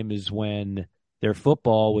time is when their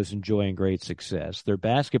football was enjoying great success. Their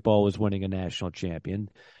basketball was winning a national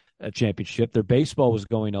championship. Their baseball was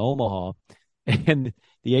going to Omaha, and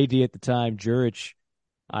the AD at the time, Jurich,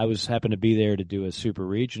 I happened to be there to do a super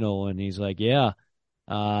regional, and he's like, "Yeah,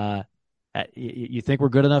 you think we're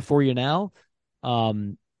good enough for you now?"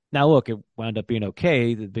 Now, look, it wound up being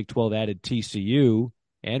okay. The Big 12 added TCU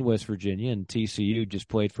and West Virginia, and TCU just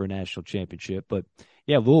played for a national championship. But,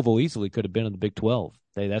 yeah, Louisville easily could have been in the Big 12.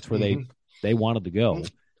 That's where they wanted to go.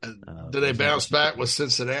 Did they bounce back with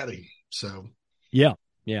Cincinnati? So yeah.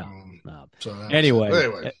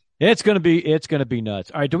 Anyway, it's gonna be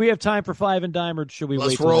nuts. All right, do we have time for Five and Dime, or should we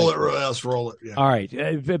Let's wait? Let's roll it. Yeah. All right,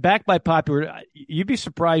 back by popular. You'd be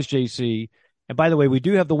surprised, JC. And by the way, we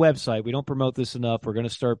do have the website. We don't promote this enough. We're going to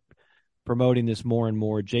start promoting this more and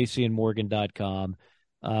more, jcandmorgan.com.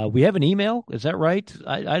 We have an email. Is that right?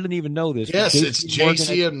 I didn't even know this. Yes, it's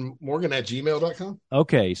jcandmorgan@gmail.com.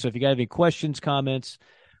 Okay, so if you got any questions, comments,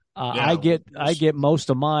 I get most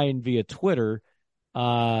of mine via Twitter.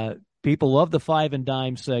 People love the Five and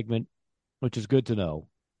Dime segment, which is good to know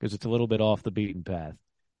because it's a little bit off the beaten path.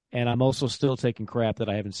 And I'm also still taking crap that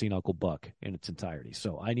I haven't seen Uncle Buck in its entirety.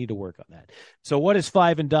 So I need to work on that. So what is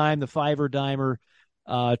Five and Dime? The Fiver Dimer,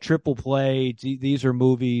 Triple Play. These are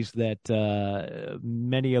movies that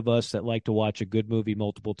many of us that like to watch a good movie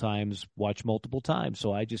multiple times watch multiple times.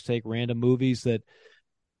 So I just take random movies that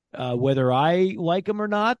Whether I like them or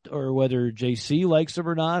not, or whether JC likes them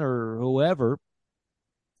or not, or whoever,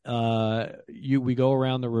 we go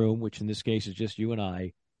around the room, which in this case is just you and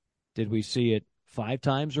I. Did we see it 5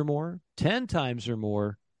 times or more, 10 times or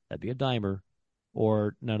more? That'd be a dimer,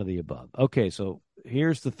 or none of the above. Okay, so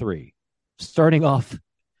here's the 3. Starting off,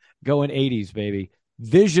 going 80s, baby.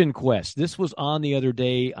 Vision Quest. This was on the other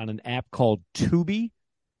day on an app called Tubi,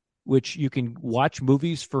 which you can watch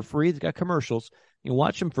movies for free. It's got commercials. You can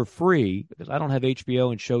watch them for free because I don't have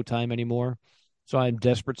HBO and Showtime anymore. So I'm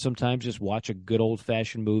desperate sometimes just watch a good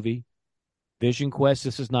old-fashioned movie. Vision Quest,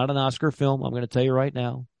 this is not an Oscar film. I'm going to tell you right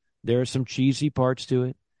now. There are some cheesy parts to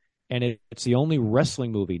it. And it's the only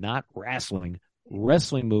wrestling movie, not wrestling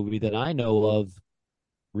movie that I know of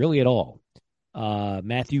really at all.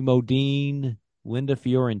 Matthew Modine, Linda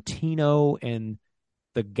Fiorentino, and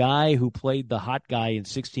the guy who played the hot guy in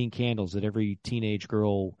 16 Candles that every teenage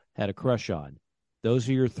girl had a crush on. Those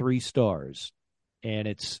are your 3 stars. And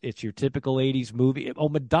it's your typical 80s movie. Oh,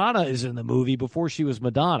 Madonna is in the movie before she was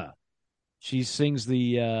Madonna. She sings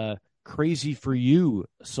the Crazy for You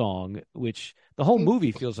song, which the whole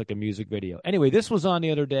movie feels like a music video. Anyway, this was on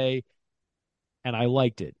the other day, and I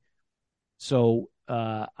liked it. So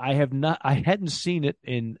I hadn't seen it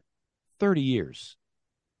in 30 years.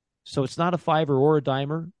 So it's not a 5er or a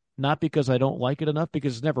dimer, not because I don't like it enough,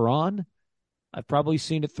 because it's never on. I've probably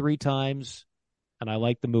seen it 3 times, and I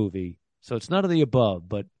like the movie. So it's none of the above,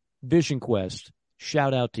 but Vision Quest,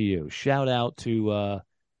 shout out to you. Shout out to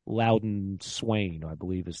Loudon Swain, I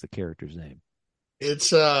believe is the character's name.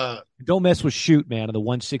 It's don't mess with Shoot, man, in the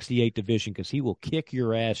 168 division, because he will kick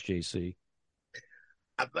your ass, JC.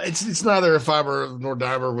 It's neither a 5er nor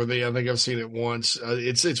dimer with me. I think I've seen it once.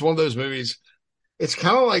 It's one of those movies. It's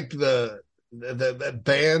kind of like that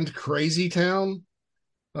band Crazy Town,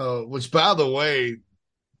 which, by the way,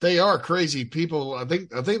 they are crazy people. I think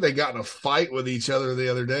they got in a fight with each other the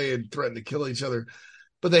other day and threatened to kill each other.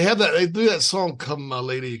 But they do that song, "Come My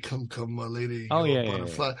Lady, Come My Lady." Oh yeah.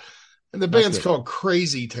 And the band's called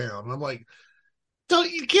Crazy Town. And I'm like,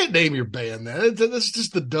 you can't name your band that. That's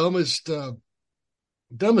just the dumbest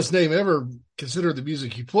name ever, consider the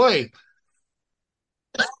music you play.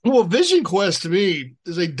 Well, Vision Quest to me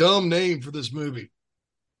is a dumb name for this movie.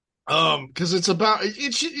 Because it's about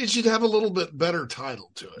it should have a little bit better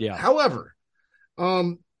title to it. Yeah. However,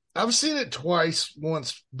 I've seen it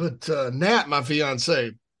once, but Nat, my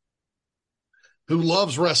fiance, who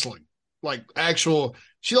loves wrestling,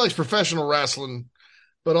 she likes professional wrestling,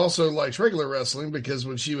 but also likes regular wrestling because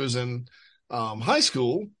when she was in high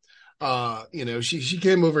school, she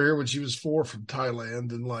came over here when she was 4 from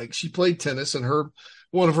Thailand, and she played tennis, and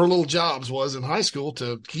one of her little jobs was in high school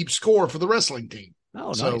to keep score for the wrestling team.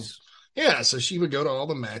 Oh, nice. Yeah, so she would go to all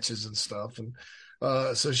the matches and stuff, and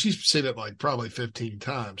so she's seen it probably 15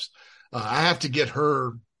 times. I have to get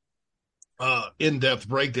her in-depth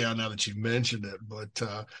breakdown now that you mentioned it, but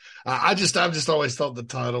I've just always thought the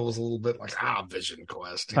title was a little bit Vision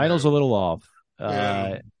Quest. Title's a little off.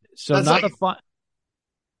 So that's not a fun.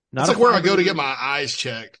 That's where I go to get my eyes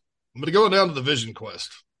checked. I'm going to go down to the Vision Quest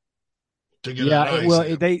to get. Yeah,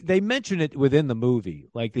 well, they mention it within the movie,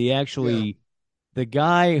 the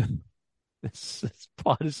guy. This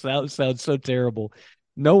plot sounds so terrible.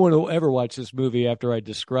 No one will ever watch this movie after I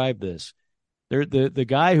describe this. The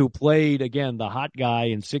guy who played, again, the hot guy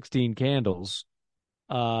in 16 Candles,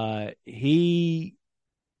 he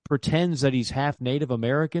pretends that he's half Native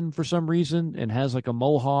American for some reason and has a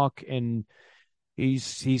mohawk, and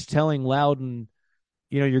he's telling Loudon,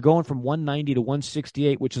 you're going from 190 to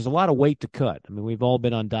 168, which is a lot of weight to cut. I mean, we've all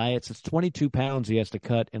been on diets. It's 22 pounds he has to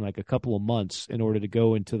cut in a couple of months in order to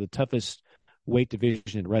go into the toughest weight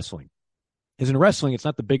division in wrestling. Because in wrestling, it's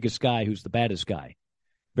not the biggest guy who's the baddest guy.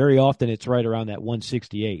 Very often, it's right around that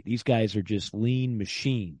 168. These guys are just lean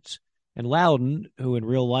machines. And Loudon, who in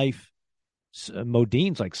real life,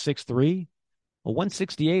 Modine's 6'3", well,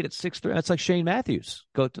 168 at 6'3", that's like Shane Matthews.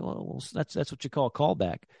 That's what you call a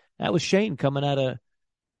callback. That was Shane coming out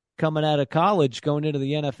of college, going into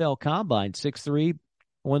the NFL Combine, 6'3",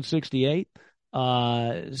 168.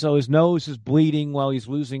 So his nose is bleeding while he's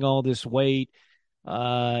losing all this weight.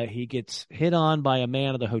 He gets hit on by a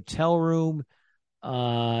man in the hotel room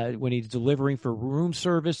when he's delivering for room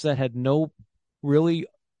service that had no really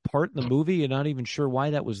part in the movie. You're not even sure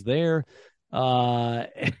why that was there. But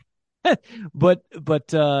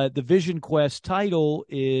the Vision Quest title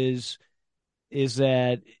is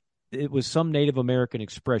that it was some Native American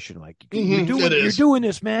expression, you're doing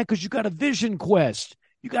this, man, because you got a vision quest.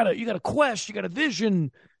 You got a quest. You got a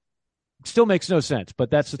vision. Still makes no sense,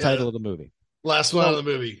 but that's the title of the movie. Last line of the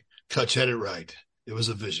movie. Kutch had it right. It was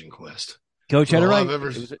a vision quest. Coach had it right.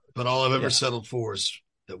 But all I've ever settled for is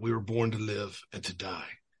that we were born to live and to die.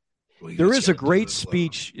 There is a great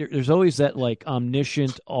speech. Well. There's always that like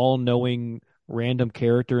omniscient, all-knowing, random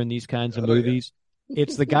character in these kinds of movies. Yeah.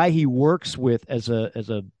 It's the guy he works with as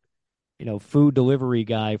a food delivery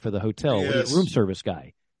guy for the hotel, room service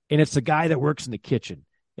guy, and it's the guy that works in the kitchen.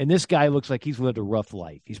 And this guy looks like he's lived a rough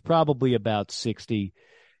life. He's probably about 60.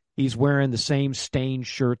 He's wearing the same stained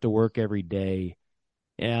shirt to work every day.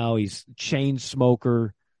 He's a chain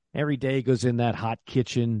smoker. Every day he goes in that hot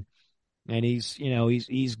kitchen. And he's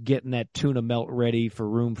getting that tuna melt ready for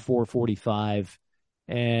room 445.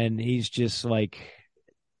 And he's just like,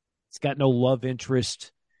 he's got no love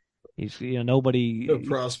interest. He's, nobody. No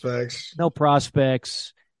prospects. No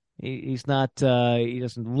prospects. He's not, he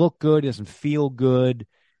doesn't look good. He doesn't feel good.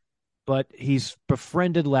 But he's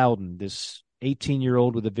befriended Loudon, this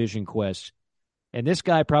 18-year-old with a vision quest. And this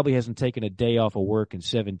guy probably hasn't taken a day off of work in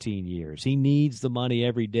 17 years. He needs the money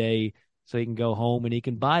every day so he can go home and he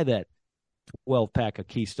can buy that 12-pack of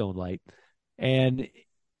Keystone Light. And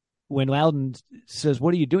when Loudon says,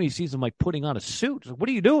 "What are you doing?" he sees him like putting on a suit. He's like, "What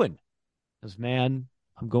are you doing?" He says, "Man,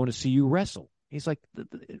 I'm going to see you wrestle." He's like,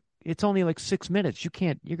 "It's only like 6 minutes.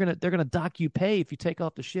 They're going to dock you pay if you take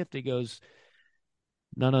off the shift." He goes,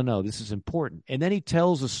 No, this is important. And then he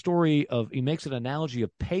tells a story he makes an analogy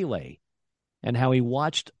of Pele and how he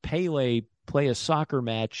watched Pele play a soccer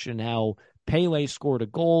match and how Pele scored a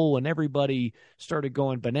goal and everybody started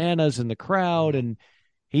going bananas in the crowd. And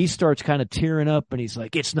he starts kind of tearing up and he's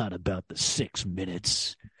like, "It's not about the 6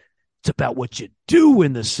 minutes. It's about what you do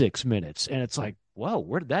in the 6 minutes." And it's like, whoa,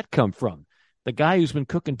 where did that come from? The guy who's been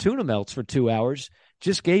cooking tuna melts for 2 hours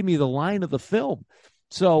just gave me the line of the film.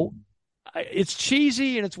 So it's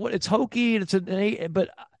cheesy and it's hokey and but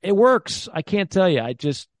it works. I can't tell you.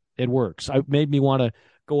 It works. It made me want to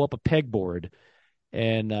go up a pegboard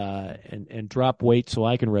and drop weight so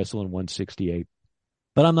I can wrestle in 168.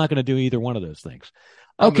 But I'm not going to do either one of those things.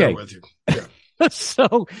 Okay. I'm with you. Yeah.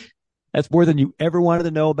 So that's more than you ever wanted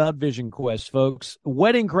to know about Vision Quest, folks.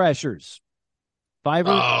 Wedding Crashers.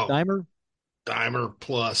 Fiverr, Dimer? Dimer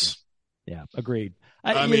plus. Yeah, agreed.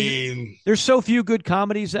 I mean, there's so few good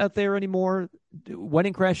comedies out there anymore.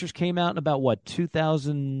 Wedding Crashers came out in about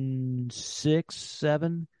 2006,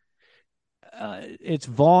 2007. It's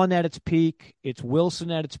Vaughn at its peak. It's Wilson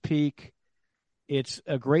at its peak. It's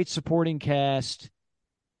a great supporting cast.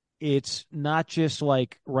 It's not just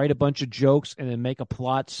like write a bunch of jokes and then make a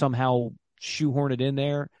plot, somehow shoehorn it in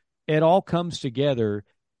there. It all comes together,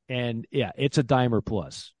 and yeah, it's a Dimer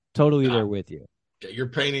plus. Totally there with you. Yeah, your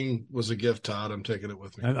painting was a gift, Todd. I'm taking it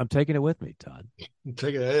with me. I'm taking it with me, Todd. I'm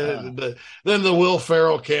taking it. Then the Will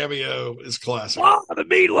Ferrell cameo is classic. Oh, the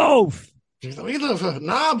meatloaf.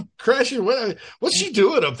 Knob crashing. What's she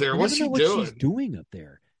doing up there? What's she doing? She's doing up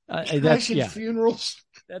there? Crashing funerals.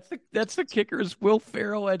 That's the kicker. Is Will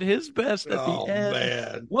Ferrell at his best at the end?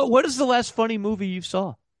 Man. What is the last funny movie you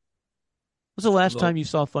saw? What's the last time you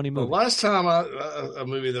saw a funny movie? The last time a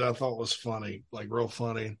movie that I thought was funny, like real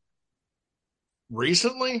funny.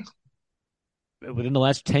 Recently? Within the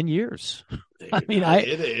last 10 years. I mean,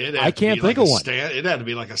 I can't think of one. It had to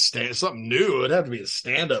be like something new. It'd have to be a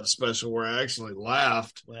stand-up special where I actually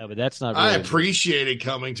laughed. Well, but that's not really I appreciated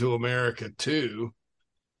Coming to America, too.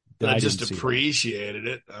 I just appreciated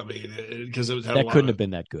it. I mean, because it was that couldn't have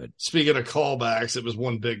been that good. Speaking of callbacks, it was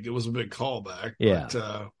a big callback. Yeah.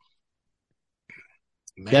 But,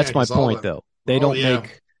 man, that's my point, though. They don't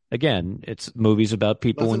make, again, it's movies about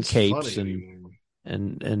people in capes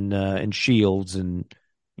and shields and,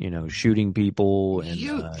 shooting people. And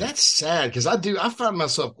that's sad because I find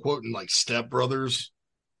myself quoting like Step Brothers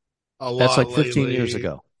a lot. That's like 15 lately. years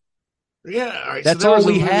ago. Yeah. All right, that's all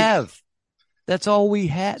we have. That's all we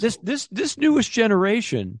have. This newest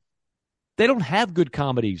generation, they don't have good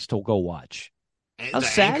comedies to go watch. And How the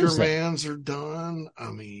sad is that? Anchormans are done.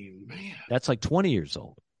 I mean, man. That's like 20 years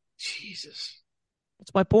old. Jesus.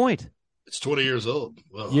 That's my point. It's 20 years old.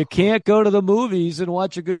 Well, you can't go to the movies and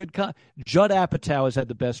watch a good Judd Apatow has had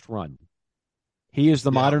the best run. He is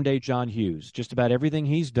the modern day John Hughes. Just about everything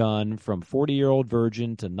he's done, from 40-Year-Old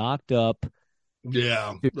Virgin to Knocked Up.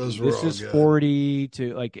 Yeah, those were This is good. 40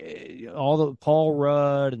 to like all the Paul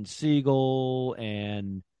Rudd and Siegel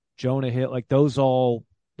and Jonah Hill, like those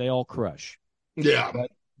they all crush. Yeah.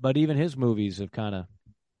 But even his movies have kind of,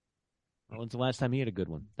 when's the last time he had a good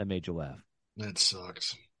one that made you laugh? That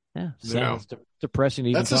sucks. Yeah. It's depressing to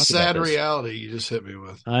even talk about. That's a sad this. reality you just hit me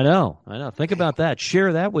with. I know. Think about that.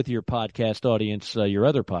 Share that with your podcast audience, your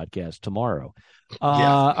other podcast tomorrow.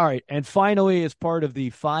 All right. And finally, as part of the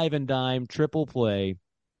Five and Dime triple play,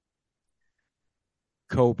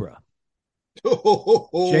 Cobra.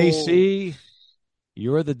 JC,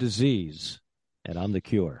 you're the disease, and I'm the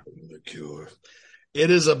cure. The cure. It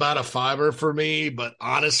is about a fiver for me, but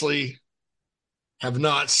honestly, have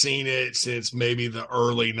not seen it since maybe the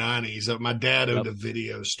early 90s. My dad owned a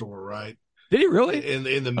video store, right? Did he really? In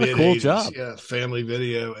the mid-80s. Cool job. Yeah, Family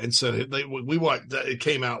Video. And so we watched, it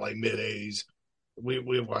came out like mid-80s.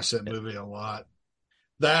 We watched that movie a lot.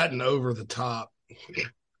 That and Over the Top,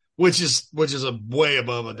 which is a way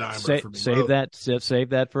above a dimer for me. Save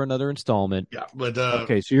that for another installment. Yeah, but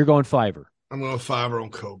okay, so you're going fiver. I'm going fiver on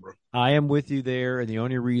Cobra. I am with you there, and the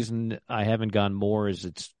only reason I haven't gone more is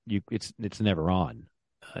it's never on.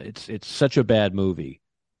 It's such a bad movie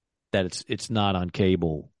that it's not on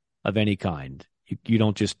cable of any kind. You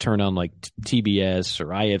don't just turn on like TBS or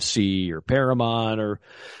IFC or Paramount or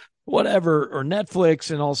whatever or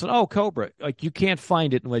Netflix and all of a sudden, oh, Cobra. Like, you can't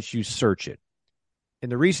find it unless you search it.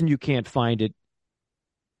 And the reason you can't find it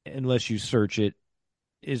unless you search it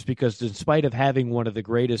is because in spite of having one of the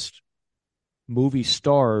greatest movie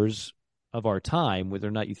stars of our time, whether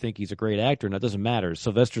or not you think he's a great actor, and that doesn't matter.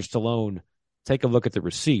 Sylvester Stallone, take a look at the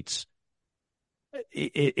receipts.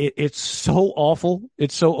 It's so awful.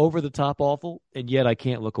 It's so over the top awful, and yet I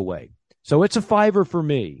can't look away. So it's a fiver for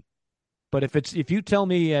me. But if you tell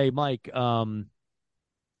me, hey, Mike,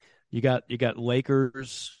 you got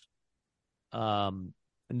Lakers,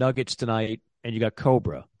 Nuggets tonight, and you got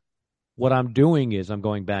Cobra. What I'm doing is I'm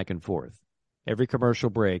going back and forth. Every commercial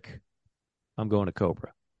break, I'm going to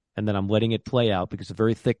Cobra. And then I'm letting it play out because it's a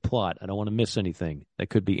very thick plot. I don't want to miss anything that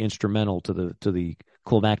could be instrumental to the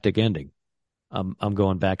climactic ending. I'm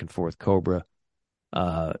going back and forth, Cobra,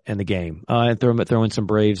 and the game. And throwing some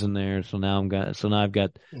Braves in there. So now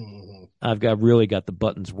I've really got the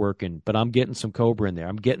buttons working. But I'm getting some Cobra in there.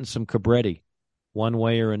 I'm getting some Cabretti, one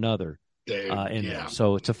way or another, in there.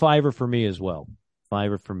 So it's a fiver for me as well.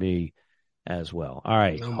 Fiver for me as well. All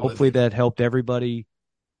right. Hopefully that helped everybody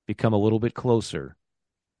become a little bit closer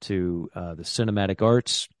to the cinematic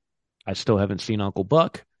arts. I still haven't seen Uncle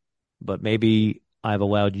Buck, but maybe I've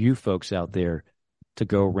allowed you folks out there to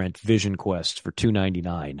go rent Vision Quest for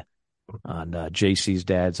 $2.99 on JC's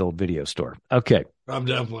dad's old video store. Okay. I'm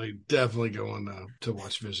definitely going to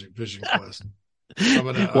watch Vision Quest.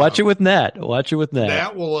 Watch it with Nat. Watch it with Nat.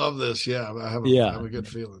 Nat will love this. Yeah, I have a good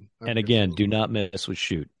feeling. And again, do not mess with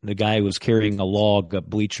Shoot. The guy was carrying a log of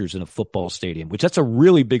bleachers in a football stadium, which that's a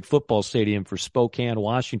really big football stadium for Spokane,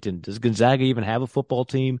 Washington. Does Gonzaga even have a football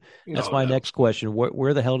team? That's my next question.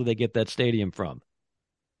 Where the hell did they get that stadium from?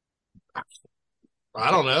 I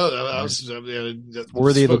don't know.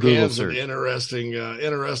 Worthy of a Google search. An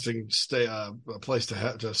interesting place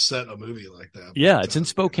to set a movie like that. Yeah, it's in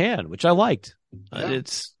Spokane, which I liked. Yeah.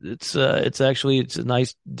 It's a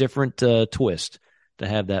nice different twist to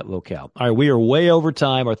have that locale. All right, we are way over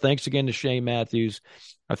time. Our thanks again to Shane Matthews.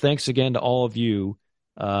 Our thanks again to all of you.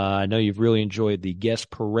 I know you've really enjoyed the guest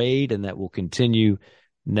parade, and that will continue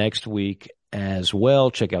next week as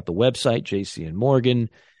well. Check out the website, JC and Morgan.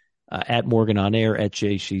 At Morgan on Air, at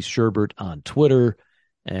JC Sherbert on Twitter,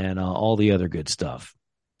 and all the other good stuff.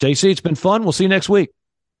 JC, it's been fun. We'll see you next week.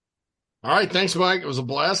 All right. Thanks, Mike. It was a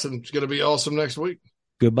blast, and it's going to be awesome next week.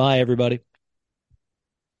 Goodbye, everybody.